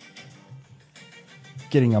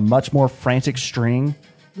 Getting a much more frantic string.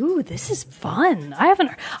 Ooh, this is fun.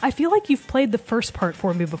 I feel like you've played the first part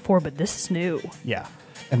for me before, but this is new. Yeah.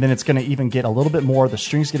 And then it's going to even get a little bit more, the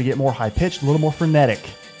string's going to get more high-pitched, a little more frenetic.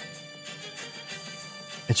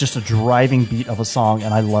 It's just a driving beat of a song,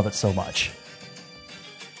 and I love it so much.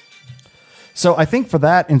 So I think for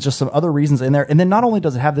that and just some other reasons in there, and then not only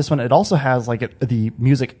does it have this one, it also has like the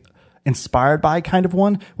music inspired by kind of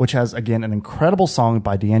one, which has, again, an incredible song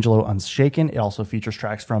by D'Angelo, Unshaken. It also features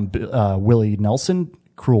tracks from Willie Nelson,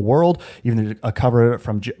 Cruel World, even a cover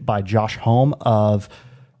by Josh Homme of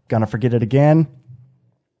Gonna Forget It Again.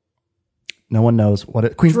 No one knows what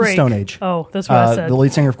it. Queens Drake. of the Stone Age. Oh, that's what I said. The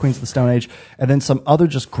lead singer of Queens of the Stone Age, and then some other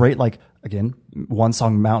just great, like, again, one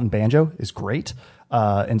song, Mountain Banjo, is great.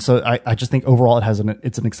 And so I just think overall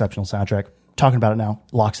it's an exceptional soundtrack. Talking about it now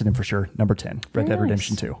locks it in for sure. Number 10, Red Dead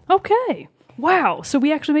Redemption 2. Okay. Wow. So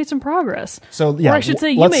we actually made some progress. So yeah, or I should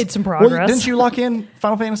say you made some progress. Well, didn't you lock in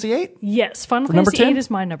Final Fantasy VIII? Yes, Final number Fantasy 10? VIII is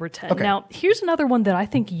my number 10. Okay. Now, here's another one that I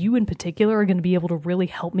think you in particular are going to be able to really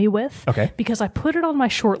help me with. Okay. Because I put it on my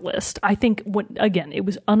short list. I think, again, it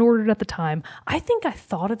was unordered at the time. I think I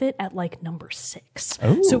thought of it at like number 6.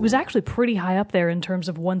 Ooh. So it was actually pretty high up there in terms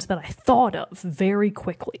of ones that I thought of very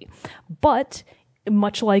quickly. But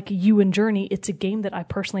much like you and Journey, it's a game that I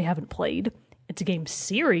personally haven't played. It's a game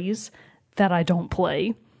series that I don't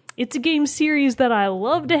play. It's a game series that I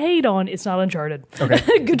love to hate on. It's not Uncharted.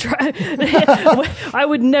 Okay. Good try. I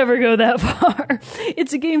would never go that far.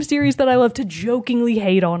 It's a game series that I love to jokingly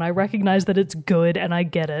hate on. I recognize that it's good and I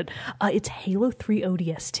get it. It's Halo 3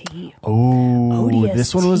 ODST. Oh, ODST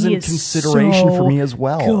this one was in is consideration so for me as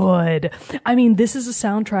well. Good. I mean, this is a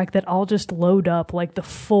soundtrack that I'll just load up like the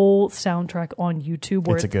full soundtrack on YouTube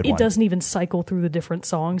where It's a good it one. doesn't even cycle through the different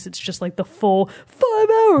songs. It's just like the full 5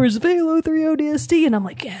 hours of Halo 3 ODST. And I'm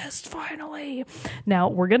like, yes, finally. Now,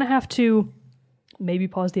 we're going to have to maybe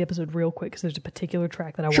pause the episode real quick because there's a particular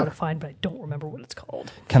track that I want to find, but I don't remember what it's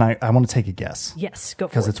called. I want to take a guess. Yes, go for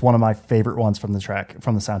it. Because it's one of my favorite ones from the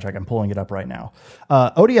soundtrack. I'm pulling it up right now.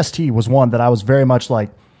 ODST was one that I was very much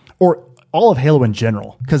like, or all of Halo in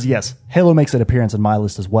general. Because yes, Halo makes an appearance in my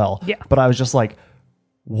list as well. Yeah. But I was just like,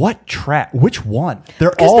 what track? Which one?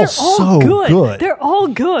 They're 'Cause all so good. They're all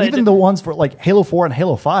good. Even the ones for like Halo 4 and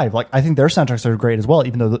Halo 5, like I think their soundtracks are great as well,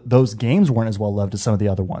 even though those games weren't as well loved as some of the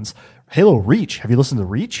other ones. Halo Reach. Have you listened to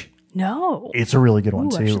Reach? No. It's a really good one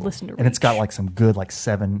Ooh, too. I should listen to And it's got Reach. like some good, like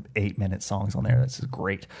 7-8 minute songs on there. That's just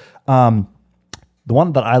great. The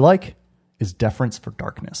one that I like is Deference for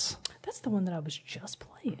Darkness. That's the one that I was just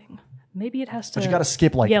playing. Maybe it has to. But you got to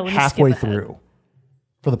skip like let me halfway skip ahead. through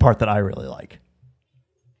for the part that I really like.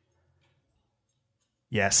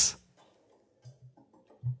 Yes.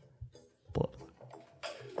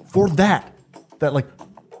 For that like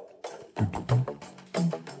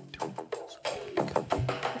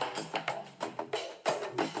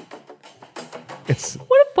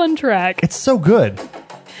What a fun track. it's so good.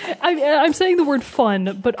 I'm saying the word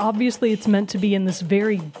fun, but obviously it's meant to be in this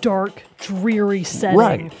very dark, dreary setting.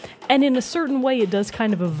 Right. And in a certain way, it does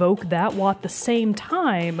kind of evoke that while at the same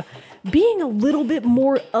time being a little bit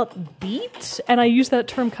more upbeat. And I use that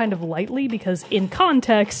term kind of lightly because in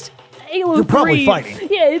context, Halo 3... You're probably fighting.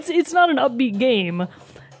 Yeah, it's not an upbeat game.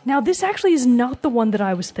 Now, this actually is not the one that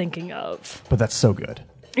I was thinking of. But that's so good.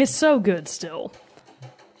 It's so good still.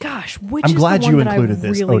 Gosh, which I'm is glad the one you that I included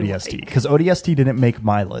this really ODST like? because ODST didn't make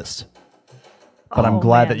my list. But I'm Oh,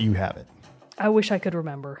 glad man. that you have it. I wish I could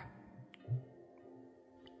remember.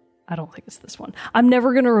 I don't think it's this one. I'm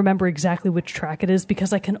never going to remember exactly which track it is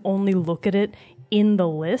because I can only look at it in the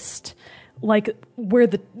list, like where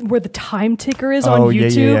the time ticker is on yeah,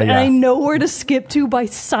 YouTube, yeah, and yeah. I know where to skip to by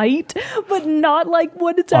sight, but not like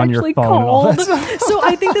what it's On your actually phone and all called. that So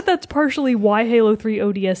I think that's partially why Halo 3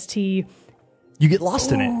 ODST You get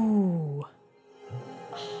lost in it.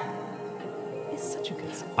 is such a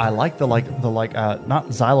good song. I like the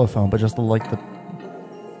not xylophone, but just the Like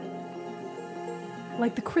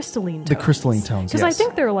the crystalline tones. The crystalline tones, Because I yes.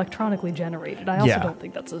 think they're electronically generated. I also Yeah. don't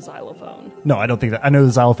think that's a xylophone. No, I don't think that. I know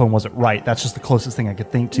the xylophone wasn't right. That's just the closest thing I could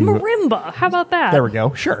think to. Marimba. How about that? There we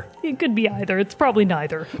go. Sure. It could be either. It's probably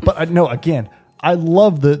neither. But no, again, I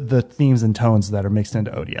love the themes and tones that are mixed into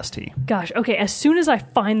ODST. Gosh. Okay. As soon as I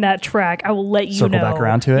find that track, I will let you Circle know. back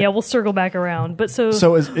around to it? Yeah, we'll circle back around. But so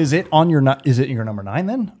So is it on your is it your number 9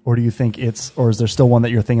 then, or do you think or is there still one that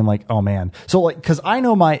you're thinking like, oh man? So like, because I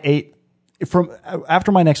know my 8 from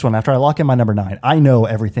after my next one, after I lock in my number 9, I know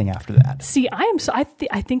everything after that. see, I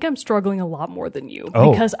think I'm struggling a lot more than you Oh.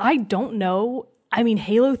 because I don't know. I mean,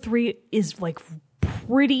 Halo 3 is like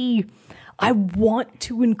pretty. I want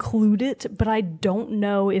to include it, but I don't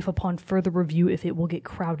know if upon further review if it will get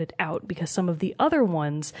crowded out because some of the other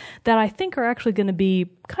ones that I think are actually going to be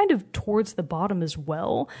kind of towards the bottom as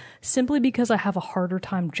well, simply because I have a harder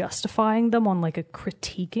time justifying them on like a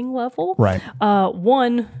critiquing level. Right.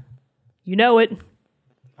 One, you know it.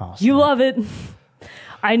 Awesome. You love it.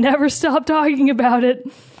 I never stop talking about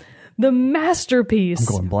it. The masterpiece,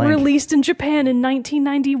 I'm going blank. released in Japan in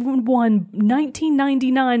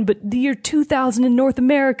 1999, but the year 2000 in North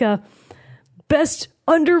America. Best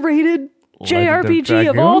underrated Legend of JRPG of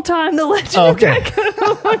Dragoon? all time, The Legend of Dragoon.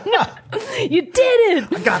 You did it!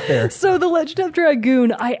 I got there. So The Legend of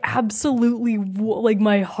Dragoon, I absolutely, like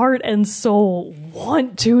my heart and soul,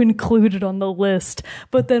 want to include it on the list.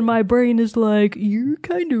 But then my brain is like, you're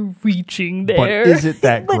kind of reaching there. is it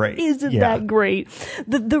that But great? is it Yeah. that great?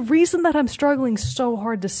 The reason that I'm struggling so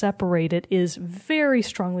hard to separate it is very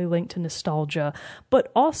strongly linked to nostalgia.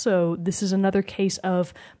 But also, this is another case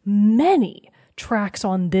of many tracks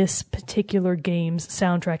on this particular game's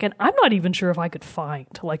soundtrack, and I'm not even sure if I could find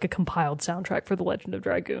like a compiled soundtrack for The Legend of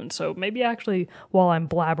Dragoon, so maybe actually while I'm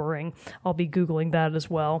blabbering I'll be googling that as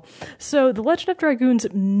well. So The Legend of Dragoon's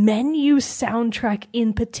menu soundtrack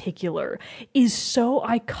in particular is so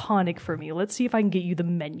iconic for me. Let's see if I can get you the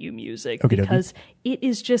menu music, Okey-dokey. because it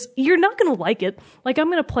is just, you're not gonna like it. Like, I'm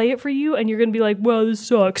gonna play it for you and you're gonna be like, well, this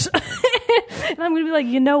sucks. And I'm gonna be like,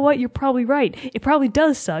 you know what, you're probably right, it probably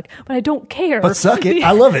does suck, but I don't care. But suck it.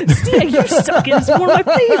 I love it. Yeah, you suck it. It's one of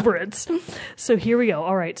my favorites. So here we go.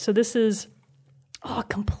 All right. So this is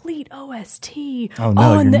complete OST. Oh,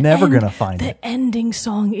 no, and you're the never gonna find the it. ending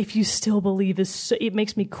song, If You Still Believe, is it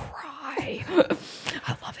makes me cry. way.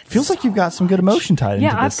 I love it. Feels like you've got some good emotion tied into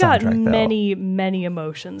Yeah, this I've got soundtrack, though. many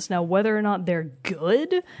emotions. Now, whether or not they're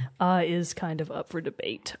good is kind of up for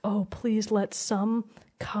debate. Oh, please let some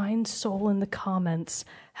kind soul in the comments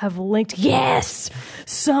have linked. Yes!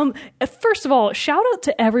 First of all, shout out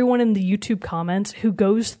to everyone in the YouTube comments who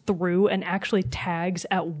goes through and actually tags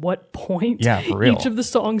at what point for real. each of the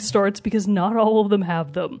songs starts, because not all of them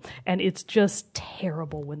have them. And it's just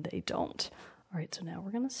terrible when they don't. All right, so now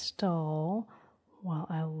we're going to stall while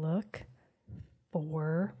I look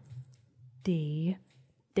for the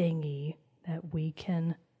thingy that we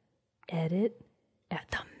can edit at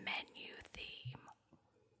the menu theme.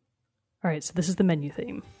 All right, so this is the menu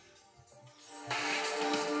theme.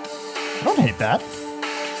 I don't hate that.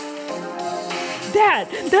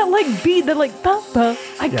 That like beat, that like ba ba.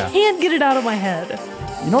 I can't get it out of my head.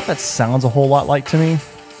 You know what that sounds a whole lot like to me?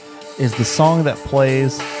 Is the song that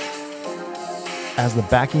plays as the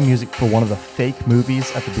backing music for one of the fake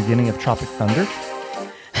movies at the beginning of Tropic Thunder.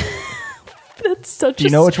 That's such Do you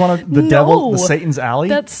know which one of the devil, the Satan's Alley?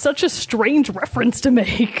 That's such a strange reference to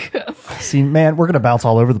make. See, man, we're going to bounce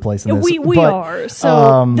all over the place in this. We are.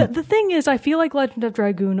 So the thing is, I feel like Legend of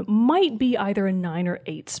Dragoon might be either a 9 or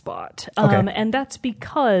 8 spot. Okay. And that's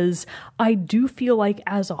because I do feel like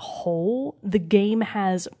as a whole, the game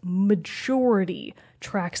has majority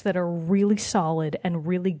tracks that are really solid and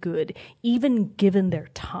really good, even given their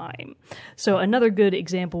time. So another good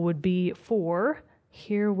example would be for,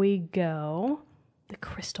 here we go, the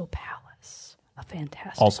Crystal Palace. A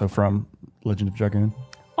fantastic. Also from Legend of Dragoon.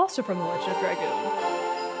 Also from The Legend of Dragoon.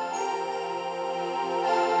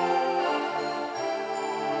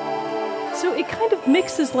 So it kind of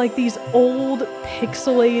mixes like these old,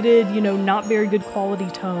 pixelated, not very good quality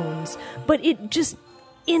tones, but it just,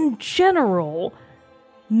 in general,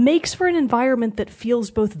 makes for an environment that feels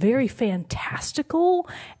both very fantastical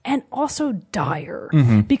and also dire.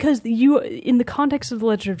 Because you, in the context of The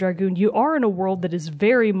Legend of Dragoon, you are in a world that is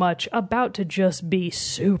very much about to just be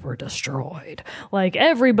super destroyed. Like,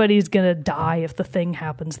 everybody's gonna die if the thing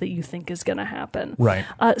happens that you think is gonna happen. Right.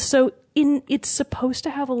 So it's supposed to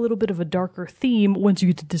have a little bit of a darker theme once you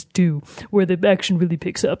get to disc 2, where the action really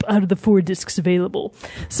picks up out of the 4 discs available.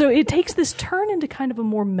 So it takes this turn into kind of a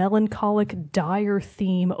more melancholic, dire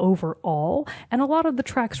theme overall, and a lot of the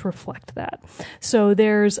tracks reflect that. So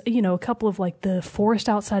there's, a couple of like the forest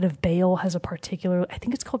outside of Bale has a particular, I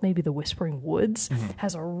think it's called maybe the Whispering Woods,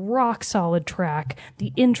 has a rock solid track.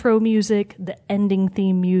 The intro music, the ending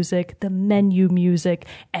theme music, the menu music,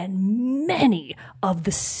 and many of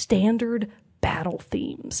the standard battle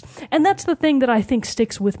themes. And that's the thing that I think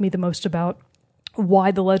sticks with me the most about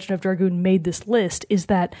why The Legend of Dragoon made this list, is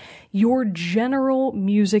that your general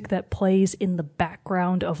music that plays in the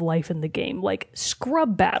background of life in the game, like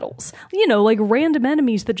scrub battles, like random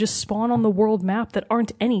enemies that just spawn on the world map that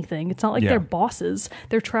aren't anything. It's not like they're bosses.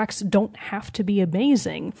 Their tracks don't have to be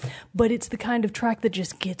amazing, but it's the kind of track that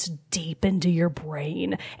just gets deep into your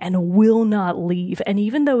brain and will not leave. And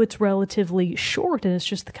even though it's relatively short and it's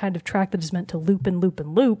just the kind of track that is meant to loop and loop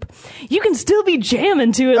and loop, you can still be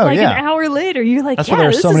jamming to it an hour later. You're like, that's why there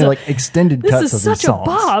are so many like extended cuts of these songs. This is such a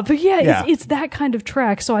bop. It's that kind of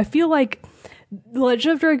track. So I feel like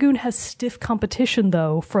Legend of Dragoon has stiff competition,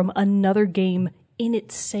 though, from another game in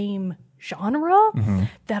its same genre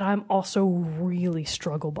that I'm also really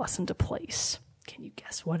struggle bussing to place. Can you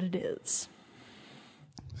guess what it is?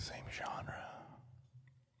 Same genre.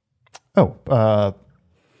 Oh,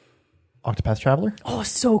 Octopath Traveler? Oh,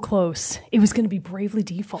 so close. It was going to be Bravely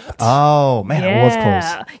Default. Oh, man, it was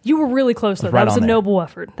close. You were really close, though. Right, that was a there. noble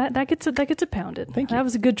effort. That gets it pounded. Thank you. That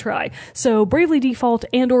was a good try. So Bravely Default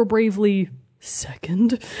and or Bravely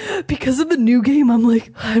Second, because of the new game, I'm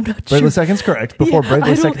like, I'm not sure. Bravely Second's correct. Before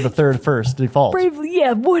Bravely Second, the third first default. Bravely,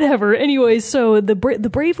 whatever. Anyways, so the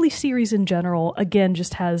Bravely series in general, again,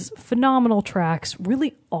 just has phenomenal tracks.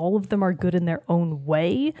 Really, all of them are good in their own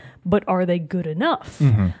way, but are they good enough?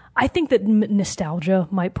 I think that nostalgia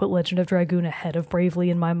might put Legend of Dragoon ahead of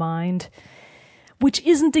Bravely in my mind, which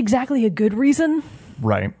isn't exactly a good reason.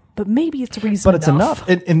 Right. But maybe it's reason But it's enough.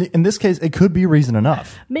 In this case, it could be reason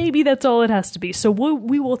enough. Maybe that's all it has to be. So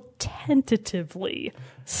we will tentatively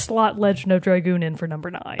slot Legend of Dragoon in for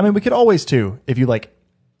number 9. I mean, we could always, too, if you like,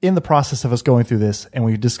 in the process of us going through this and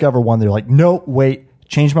we discover one, they're like, no, wait,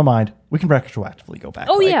 change my mind. We can retroactively go back.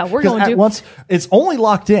 Oh, yeah, we're going to. Once it's only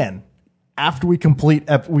locked in after we complete,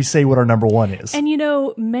 we say what our number 1 is. And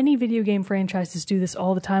many video game franchises do this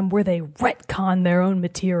all the time where they retcon their own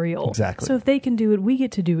material. Exactly. So if they can do it, we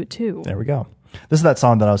get to do it too. There we go. This is that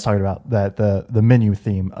song that I was talking about, that the menu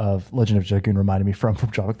theme of Legend of Dragoon reminded me from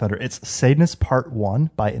Tropic Thunder. It's Sadness Part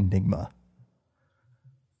 1 by Enigma.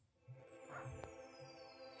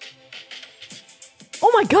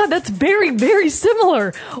 my God, that's very, very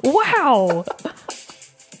similar. Wow.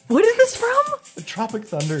 What is this from? Tropic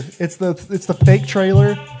Thunder. It's the fake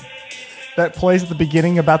trailer that plays at the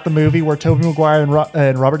beginning about the movie where Tobey Maguire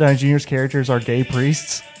and Robert Downey Jr.'s characters are gay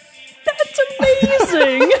priests. That's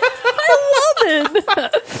amazing. I love it.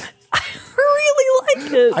 I really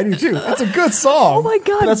like it. I do too. It's a good song. Oh my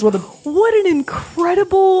God. That's what an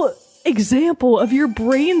incredible example of your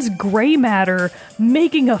brain's gray matter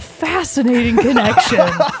making a fascinating connection.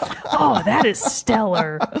 Oh, that is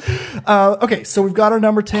stellar. Okay, so we've got our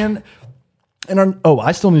number 10 and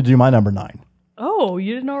I still need to do my number 9. Oh,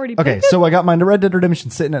 you didn't already pick Okay, it? so I got my Red Dead Redemption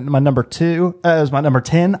sitting at my number 2, as my number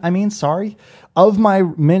 10, sorry. Of my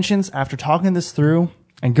mentions, after talking this through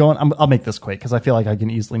and going, I'll make this quick because I feel like I can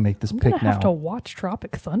easily make this pick I now. have to watch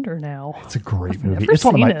Tropic Thunder now. It's a great movie. Never It's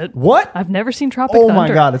one of seen my it. What? I've never seen Tropic Oh Thunder. my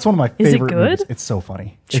God, it's one of my Is it favorite good? movies. It's so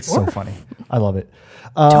funny. It's Sure. so funny. I love it.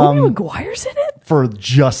 Tobey Maguire's in it? For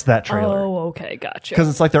just that trailer. Oh, okay, gotcha. Because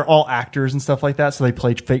it's like they're all actors and stuff like that, so they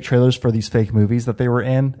played fake trailers for these fake movies that they were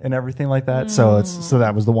in and everything like that. So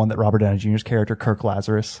that was the one that Robert Downey Jr.'s character Kirk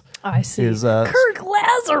Lazarus. I see. Is, Kirk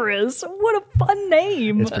Lazarus. What a fun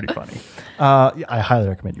name. It's pretty funny. I highly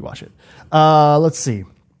recommend you watch it. Let's see.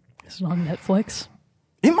 Is it on Netflix?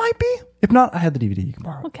 It might be. If not, I had the DVD you can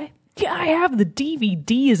borrow. Okay. Yeah, I have the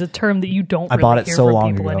DVD is a term that you don't I really bought it hear so from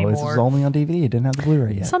long people ago. anymore. This is only on DVD. It didn't have the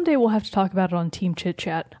Blu-ray yet. Someday we'll have to talk about it on Team Chit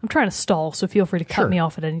Chat. I'm trying to stall, so feel free to cut Sure. me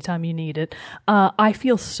off at any time you need it. I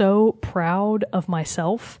feel so proud of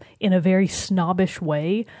myself in a very snobbish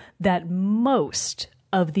way that most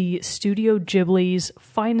of the Studio Ghibli's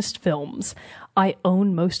finest films, I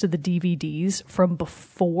own most of the DVDs from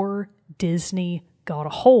before Disney got a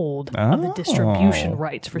hold of the distribution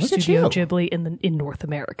rights for look at Studio you. Ghibli in North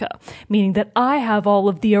America, meaning that I have all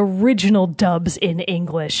of the original dubs in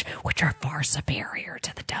English, which are far superior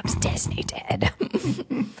to the dubs Disney did.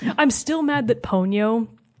 I'm still mad that Ponyo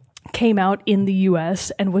came out in the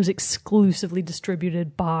US and was exclusively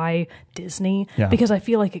distributed by Disney because I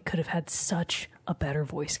feel like it could have had such a better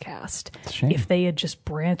voice cast shame. if they had just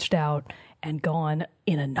branched out and gone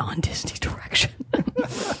in a non-Disney direction.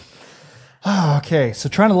 Okay, so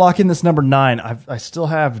trying to lock in this number 9. I still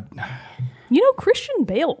have... You know, Christian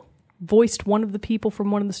Bale voiced one of the people from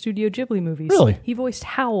one of the Studio Ghibli movies. Really? He voiced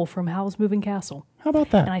Howl from Howl's Moving Castle. How about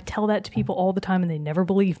that? And I tell that to people all the time and they never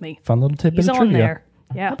believe me. Fun little tidbit He's of on trivia. there.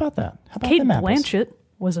 Yeah. How about that? How about Kate them apples? Blanchett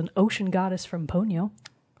was an ocean goddess from Ponyo.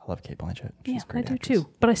 I love Kate Blanchett. She's a I great do actress. too.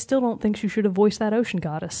 But I still don't think she should have voiced that ocean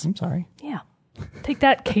goddess. I'm sorry. Yeah. Take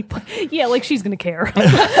that, Kate. Yeah, like she's going to care.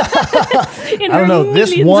 I don't know.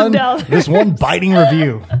 This one biting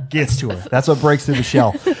review gets to her. That's what breaks through the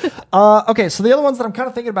shell. Okay, so the other ones that I'm kind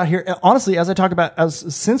of thinking about here, honestly,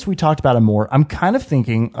 since we talked about it more, I'm kind of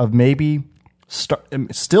thinking of maybe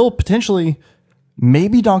still potentially.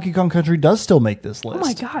 Maybe Donkey Kong Country does still make this list. Oh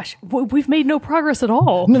my gosh, we've made no progress at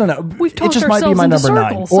all. No. We've talked it just might be ourselves my into number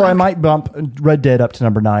 9. circles. Or I might bump Red Dead up to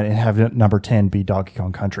number 9 and have number 10 be Donkey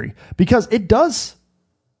Kong Country. Because it does...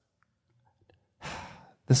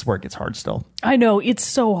 This is where it gets hard still. I know, it's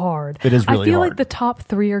so hard. It is really I feel hard. like the top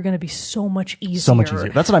 3 are going to be so much easier. So much easier.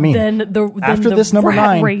 That's what I mean. Than After the this number rat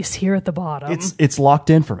 9, race here at the bottom. It's locked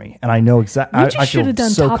in for me, and I know exactly. We just should have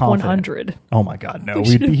done so top confident. 100. Oh my God, no!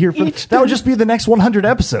 We'd be here for that. Would just be the next 100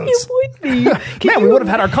 episodes. It would be. Man, we would have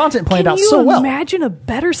had our content planned out so Can well. you imagine a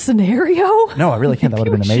better scenario? No, I really can't. That would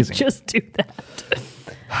have been We amazing. should just do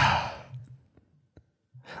that.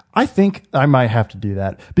 I think I might have to do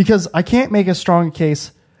that because I can't make a strong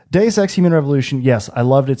case. Deus Ex Human Revolution, yes, I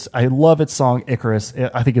love its song Icarus.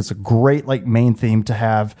 I think it's a great main theme to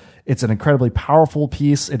have. It's an incredibly powerful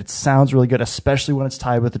piece. It sounds really good, especially when it's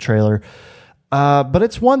tied with the trailer. But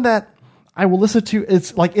it's one that I will listen to.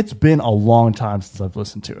 It's been a long time since I've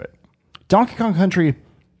listened to it. Donkey Kong Country,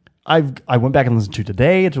 I went back and listened to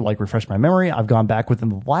today to refresh my memory. I've gone back within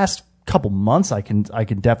the last couple months. I can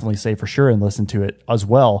definitely say for sure and listen to it as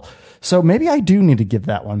well. So maybe I do need to give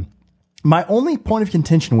that one. My only point of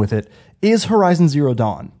contention with it is Horizon Zero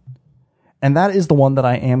Dawn. And that is the one that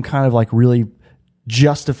I am kind of really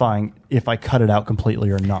justifying if I cut it out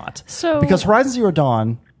completely or not. Because Horizon Zero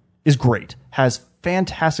Dawn is great, has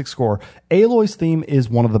fantastic score. Aloy's theme is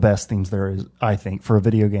one of the best themes there is, I think, for a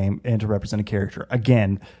video game and to represent a character.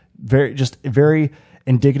 Again, very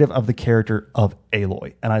indicative of the character of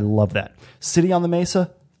Aloy. And I love that. City on the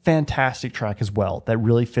Mesa, fantastic track as well. That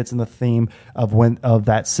really fits in the theme of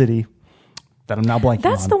that city. That I'm now blanking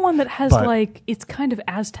on. That's the one that has it's kind of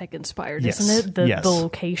Aztec inspired, isn't it? The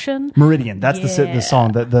location. Meridian. That's the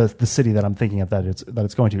song, the city that I'm thinking of that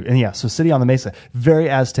it's going to. And yeah, so City on the Mesa, very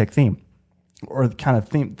Aztec theme, or kind of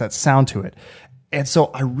theme, that sound to it. And so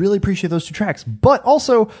I really appreciate those 2 tracks. But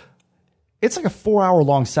also, it's like a 4-hour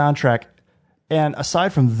long soundtrack. And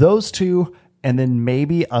aside from those 2, and then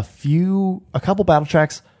maybe a couple battle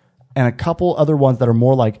tracks and a couple other ones that are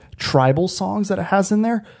more like tribal songs that it has in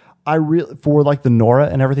there, for like the Nora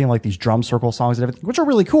and everything, like these drum circle songs and everything, which are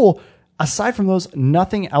really cool. Aside from those,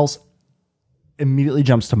 nothing else immediately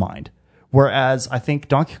jumps to mind. Whereas I think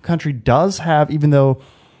Donkey Kong Country does have, even though,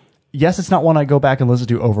 yes, it's not one I go back and listen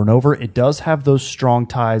to over and over, it does have those strong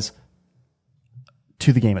ties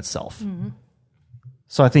to the game itself. Mm-hmm.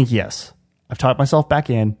 So I think, yes, I've talked myself back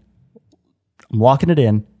in. I'm locking it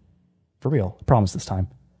in. For real. I promise this time.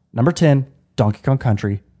 Number 10, Donkey Kong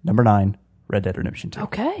Country. Number 9, Red Dead Redemption 2.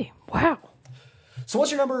 Okay. Wow. So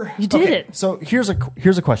what's your number? You did it. So here's a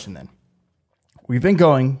question then. We've been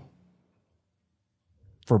going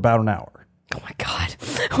for about an hour. Oh my God.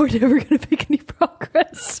 We're never going to make any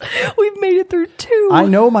progress. We've made it through 2. I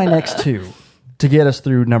know my next 2 to get us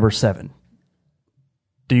through number 7.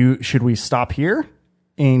 Should we stop here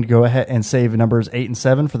and go ahead and save numbers 8 and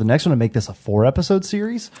 7 for the next one and make this a 4-episode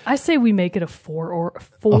series? I say we make it a 4 or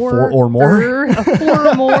more. A 4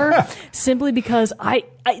 or more, simply because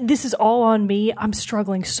this is all on me. I'm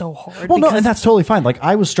struggling so hard. Well, no, and that's totally fine. Like,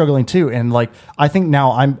 I was struggling too, and like, I think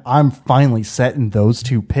now I'm finally set in those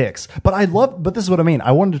 2 picks. But but this is what I mean.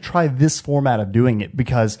 I wanted to try this format of doing it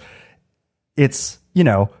because it's,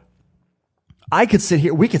 we could sit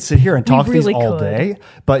here and talk really these all day,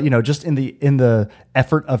 but just in the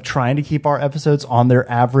effort of trying to keep our episodes on their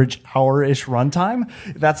average hour-ish runtime,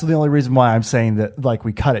 that's the only reason why I'm saying that, like,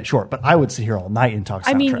 we cut it short. But I would sit here all night and talk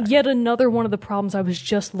soundtrack. I mean, yet another one of the problems. I was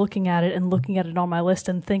just looking at it on my list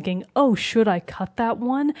and thinking, oh, should I cut that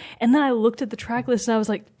one? And then I looked at the track list and I was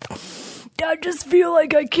like, I just feel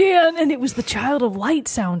like I can. And it was the Child of Light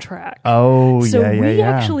soundtrack. Oh, so yeah. we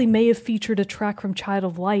actually may have featured a track from Child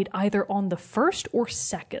of Light either on the first or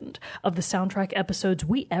second of the soundtrack episodes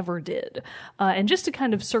we ever did. And just to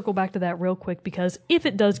kind of circle back to that real quick, because if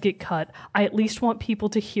it does get cut, I at least want people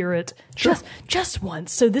to hear it just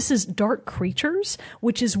once. So this is Dark Creatures,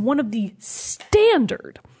 which is one of the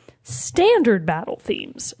standard battle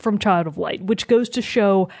themes from Child of Light, which goes to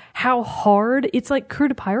show how hard it's like Crew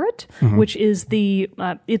to Pirate, which is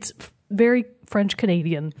it's very French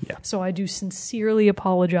Canadian. Yeah. So I do sincerely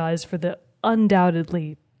apologize for the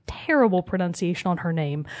undoubtedly terrible pronunciation on her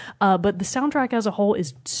name. But the soundtrack as a whole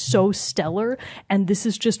is so stellar. And this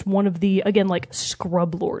is just one of the, again, like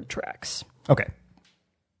Scrub Lord tracks. Okay.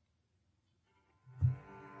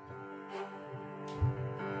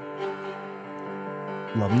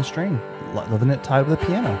 Loving the string. Loving it tied with the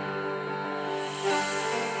piano.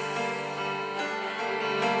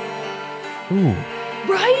 Ooh.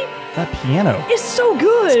 Right? That piano. It's so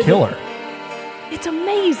good. It's killer. It's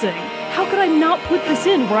amazing. How could I not put this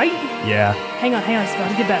in, right? Yeah. Hang on. It's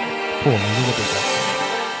about to get better. Cool. Let me look at that.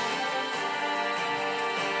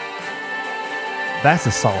 That's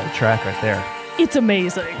a solid track right there. It's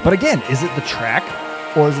amazing. But again, is it the track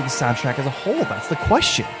or is it the soundtrack as a whole? That's the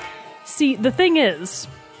question. See, the thing is,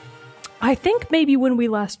 I think maybe when we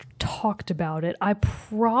last talked about it, I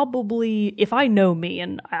probably, if I know me,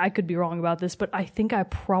 and I could be wrong about this, but I think I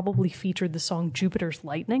probably featured the song Jupiter's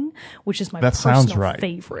Lightning, which is my personal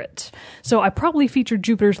favorite. So I probably featured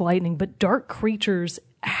Jupiter's Lightning, but Dark Creatures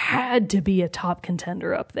had to be a top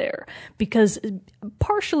contender up there, because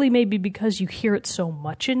partially maybe because you hear it so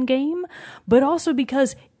much in game, but also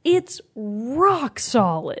because it's rock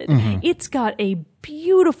solid. Mm-hmm. It's got a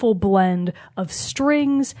beautiful blend of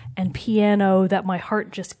strings and piano that my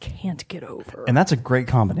heart just can't get over. And that's a great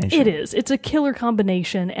combination. It is. It's a killer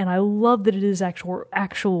combination, and I love that it is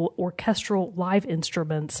actual orchestral live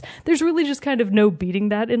instruments. There's really just kind of no beating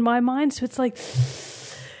that in my mind, so it's like,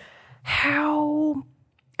 how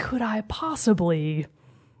could I possibly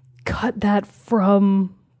cut that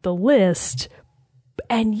from the list?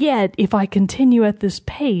 And yet, if I continue at this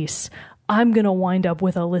pace, I'm going to wind up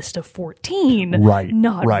with a list of 14,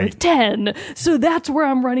 not with 10. So that's where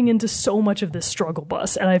I'm running into so much of this struggle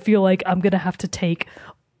bus. And I feel like I'm going to have to take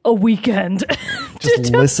a weekend to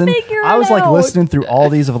listen. Figure it I was like out. Listening through all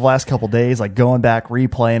these over the last couple of days, like going back,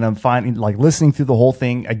 replaying them, finding, like listening through the whole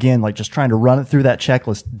thing again, like just trying to run it through that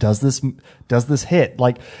checklist. Does this hit?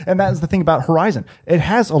 Like, and that is the thing about Horizon. It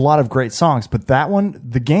has a lot of great songs, but that one,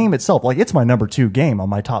 the game itself, like it's my number 2 game on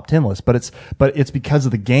my top 10 list, but it's because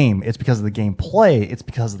of the game. It's because of the gameplay. It's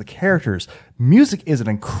because of the characters. Music is an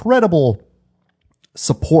incredible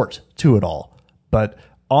support to it all, but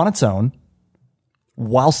on its own,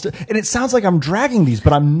 whilst, and it sounds like I'm dragging these,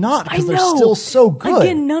 but I'm not, because they're know. still so good.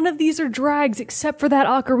 Again, none of these are drags except for that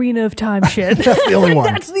Ocarina of Time shit. That's the only one.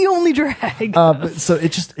 That's the only drag. So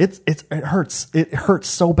it hurts. It hurts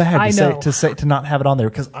so bad to not have it on there,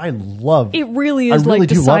 because I love it. Really is really like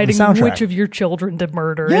do love the deciding soundtrack. which of your children to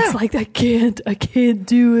murder. Yeah. It's like I can't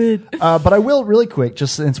do it. But I will really quick,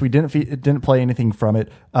 just since we didn't play anything from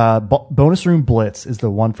it. Bonus Room Blitz is the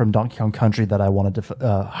one from Donkey Kong Country that I wanted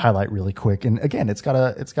to highlight really quick. And again, it's got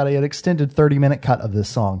an extended 30-minute cut of this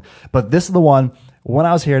song. But this is the one, when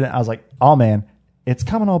I was hearing it, I was like, oh man, it's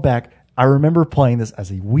coming all back. I remember playing this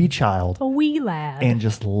as a wee child. A wee lad. And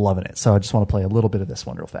just loving it. So I just want to play a little bit of this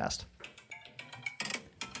one real fast.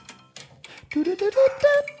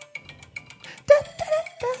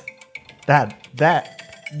 That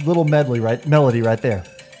little melody right there.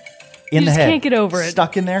 In You the just head. can't get over it.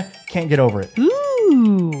 Stuck in there, can't get over it.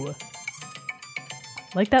 Ooh.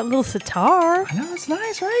 Like that little sitar. I know, it's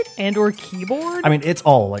nice, right? And or keyboard. I mean, it's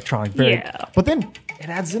all electronic, Yeah. But then it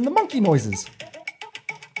adds in the monkey noises.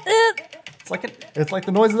 It's like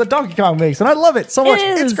the noises that Donkey Kong makes, and I love it so much.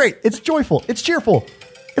 It's great. It's joyful. It's cheerful.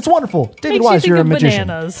 It's wonderful. David Makes Wise, you you're a think of magician.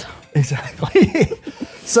 bananas. Exactly.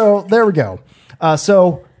 So there we go.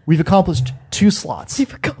 So we've accomplished 2 slots.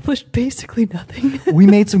 You've accomplished basically nothing. We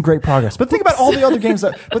made some great progress. But think about all the other games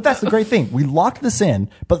but that's the great thing. We locked this in,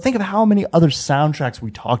 but think of how many other soundtracks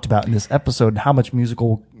we talked about in this episode and how much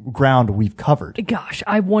musical ground we've covered. Gosh,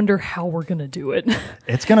 I wonder how we're going to do it.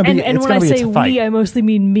 It's going to be and it's when going I to be say a fight. we, I mostly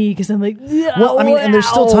mean me, because I'm like, Well, I mean, and there's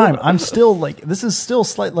still wow. time. I'm still this is still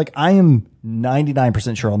slight, I am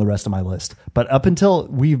 99% sure on the rest of my list, but up until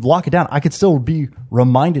we lock it down, I could still be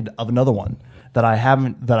reminded of another one that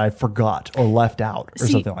I forgot or left out or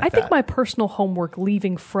something like that. I think my personal homework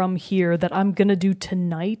leaving from here that I'm going to do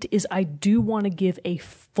tonight is I do want to give a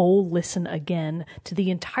full listen again to the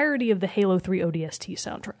entirety of the Halo 3 ODST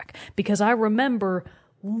soundtrack, because I remember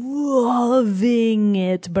loving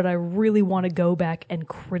it, but I really want to go back and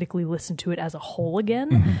critically listen to it as a whole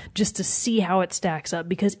again, just to see how it stacks up,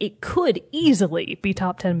 because it could easily be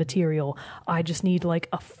top 10 material. I just need like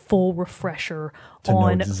a full refresher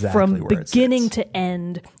on exactly from where it beginning sits. to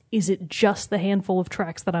end. Is it just the handful of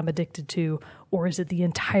tracks that I'm addicted to, or is it the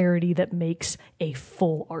entirety that makes a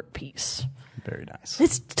full art piece? Very nice.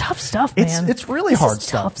 It's tough stuff, man. It's really This hard is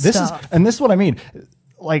stuff. tough This stuff. is what I mean.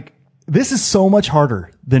 Like, this is so much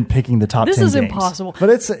harder than picking the top 10 This is games. impossible. But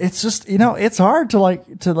it's just, it's hard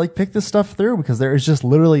to pick this stuff through, because there is just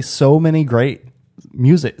literally so many great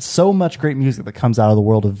music, so much great music that comes out of the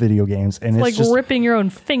world of video games, and it's like just, ripping your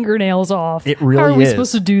own fingernails off. It really How are we is.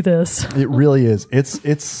 supposed to do this? it really is.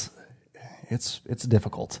 It's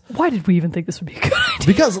difficult. Why did we even think this would be a good idea?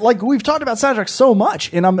 Because we've talked about soundtracks so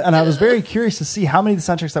much, and I was very curious to see how many of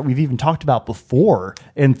the soundtracks that we've even talked about before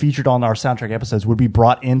and featured on our soundtrack episodes would be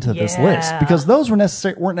brought into this list, because those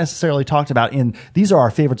weren't necessarily talked about in these are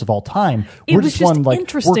our favorites of all time. It We're was just one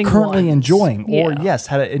interesting we're currently ones. enjoying, or Yeah. yes,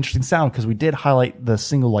 had an interesting sound, because we did highlight the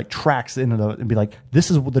single tracks in it and be like,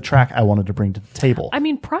 this is the track I wanted to bring to the table. I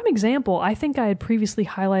mean, prime example, I think I had previously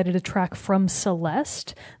highlighted a track from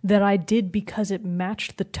Celeste that I did because it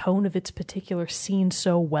matched the tone of its particular scene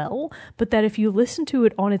so well, but that if you listen to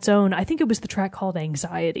it on its own, I think it was the track called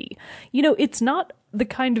Anxiety. It's not the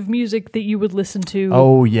kind of music that you would listen to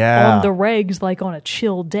Oh, yeah. on the regs, like on a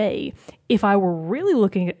chill day. If I were really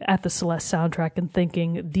looking at the Celeste soundtrack and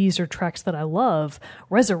thinking these are tracks that I love,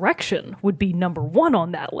 Resurrection would be number 1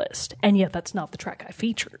 on that list, and yet that's not the track I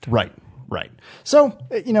featured. Right. So,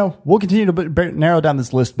 we'll continue to narrow down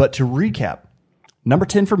this list, but to recap, number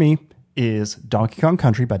 10 for me is Donkey Kong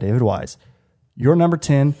Country by David Wise. Your number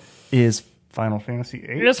 10 is Final Fantasy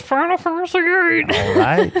VIII. It's Final Fantasy VIII. All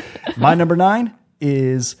right. My number 9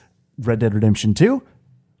 is Red Dead Redemption 2.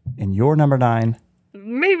 And your number 9...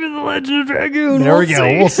 Maybe The Legend of Dragoon. There we go.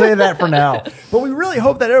 See. We'll say that for now. But we really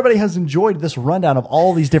hope that everybody has enjoyed this rundown of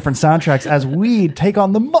all these different soundtracks as we take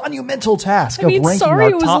on the monumental task of ranking sorry our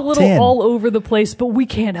it was top a little 10. all over the place, but we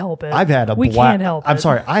can't help it. I've had a We blast. can't help I'm it.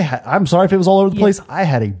 sorry. I'm sorry if it was all over the place. I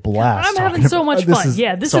had a blast. I'm having talking so about- much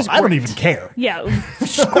fun. This is I don't great. even care. Yeah,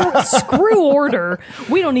 screw order.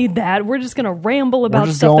 We don't need that. We're just gonna ramble We're about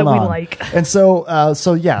just stuff going that we on. like. And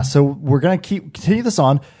so we're gonna continue this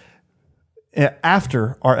on.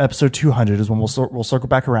 After our episode 200 is when we'll circle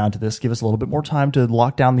back around to this, give us a little bit more time to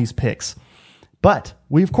lock down these picks. But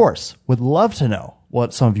we, of course, would love to know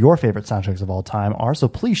what some of your favorite soundtracks of all time are. So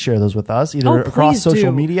please share those with us, either across please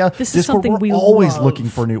social do. media. This is Discord, something we're we always love. looking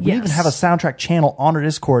for new. We even Yes. have a soundtrack channel on our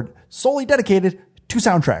Discord solely dedicated 2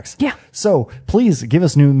 soundtracks. Yeah. So please give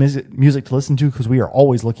us new music to listen to because we are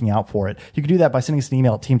always looking out for it. You can do that by sending us an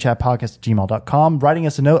email at teamchatpodcast@gmail.com, writing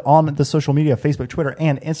us a note on the social media, Facebook, Twitter,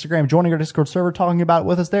 and Instagram, joining our Discord server, talking about it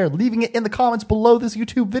with us there, leaving it in the comments below this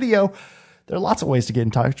YouTube video. There are lots of ways to get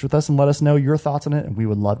in touch with us and let us know your thoughts on it, and we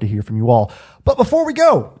would love to hear from you all. But before we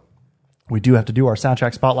go, we do have to do our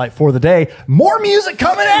soundtrack spotlight for the day. More music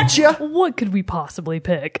coming at you. What could we possibly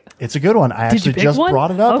pick? It's a good one. I Did you actually pick just one?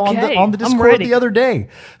 brought it up Okay, on the I'm Discord ready. the other day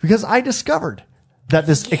because I discovered that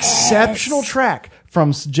this exceptional track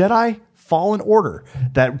from Jedi Fallen Order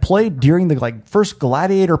that played during the first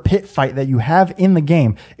gladiator pit fight that you have in the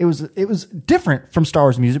game. It was different from Star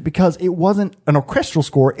Wars music because it wasn't an orchestral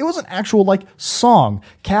score. It was an actual song.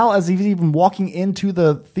 Cal, as he's even walking into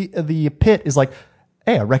the pit, is like,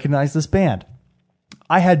 "Hey, I recognize this band."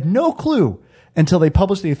 I had no clue until they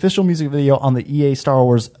published the official music video on the EA Star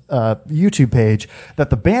Wars YouTube page that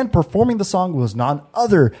the band performing the song was none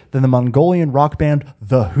other than the Mongolian rock band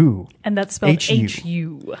The Who. And that's spelled H-U.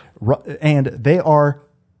 H-U. And they are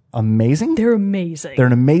amazing. They're amazing. They're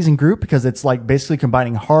an amazing group because it's basically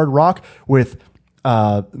combining hard rock with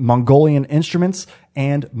Mongolian instruments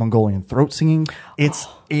and Mongolian throat singing. It's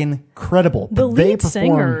incredible. The But they lead perform-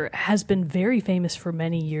 singer has been very famous for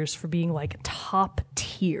many years for being top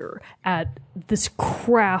tier at this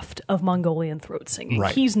craft of Mongolian throat singing.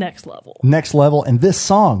 Right. He's next level. Next level. And this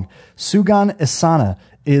song, Sugan Isana,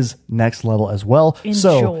 is next level as well.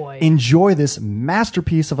 So enjoy this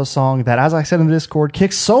masterpiece of a song that, as I said in the Discord,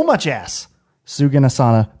 kicks so much ass. Sugan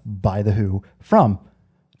Isana by The Who from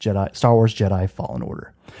Star Wars Jedi Fallen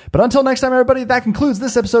Order. But until next time, everybody, that concludes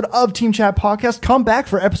this episode of Team Chat Podcast. Come back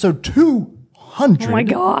for episode 200. Oh my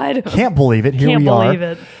God. Can't believe it. Here Can't we are. believe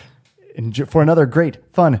it. And for another great,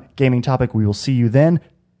 fun gaming topic, we will see you then.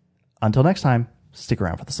 Until next time, stick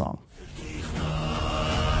around for the song.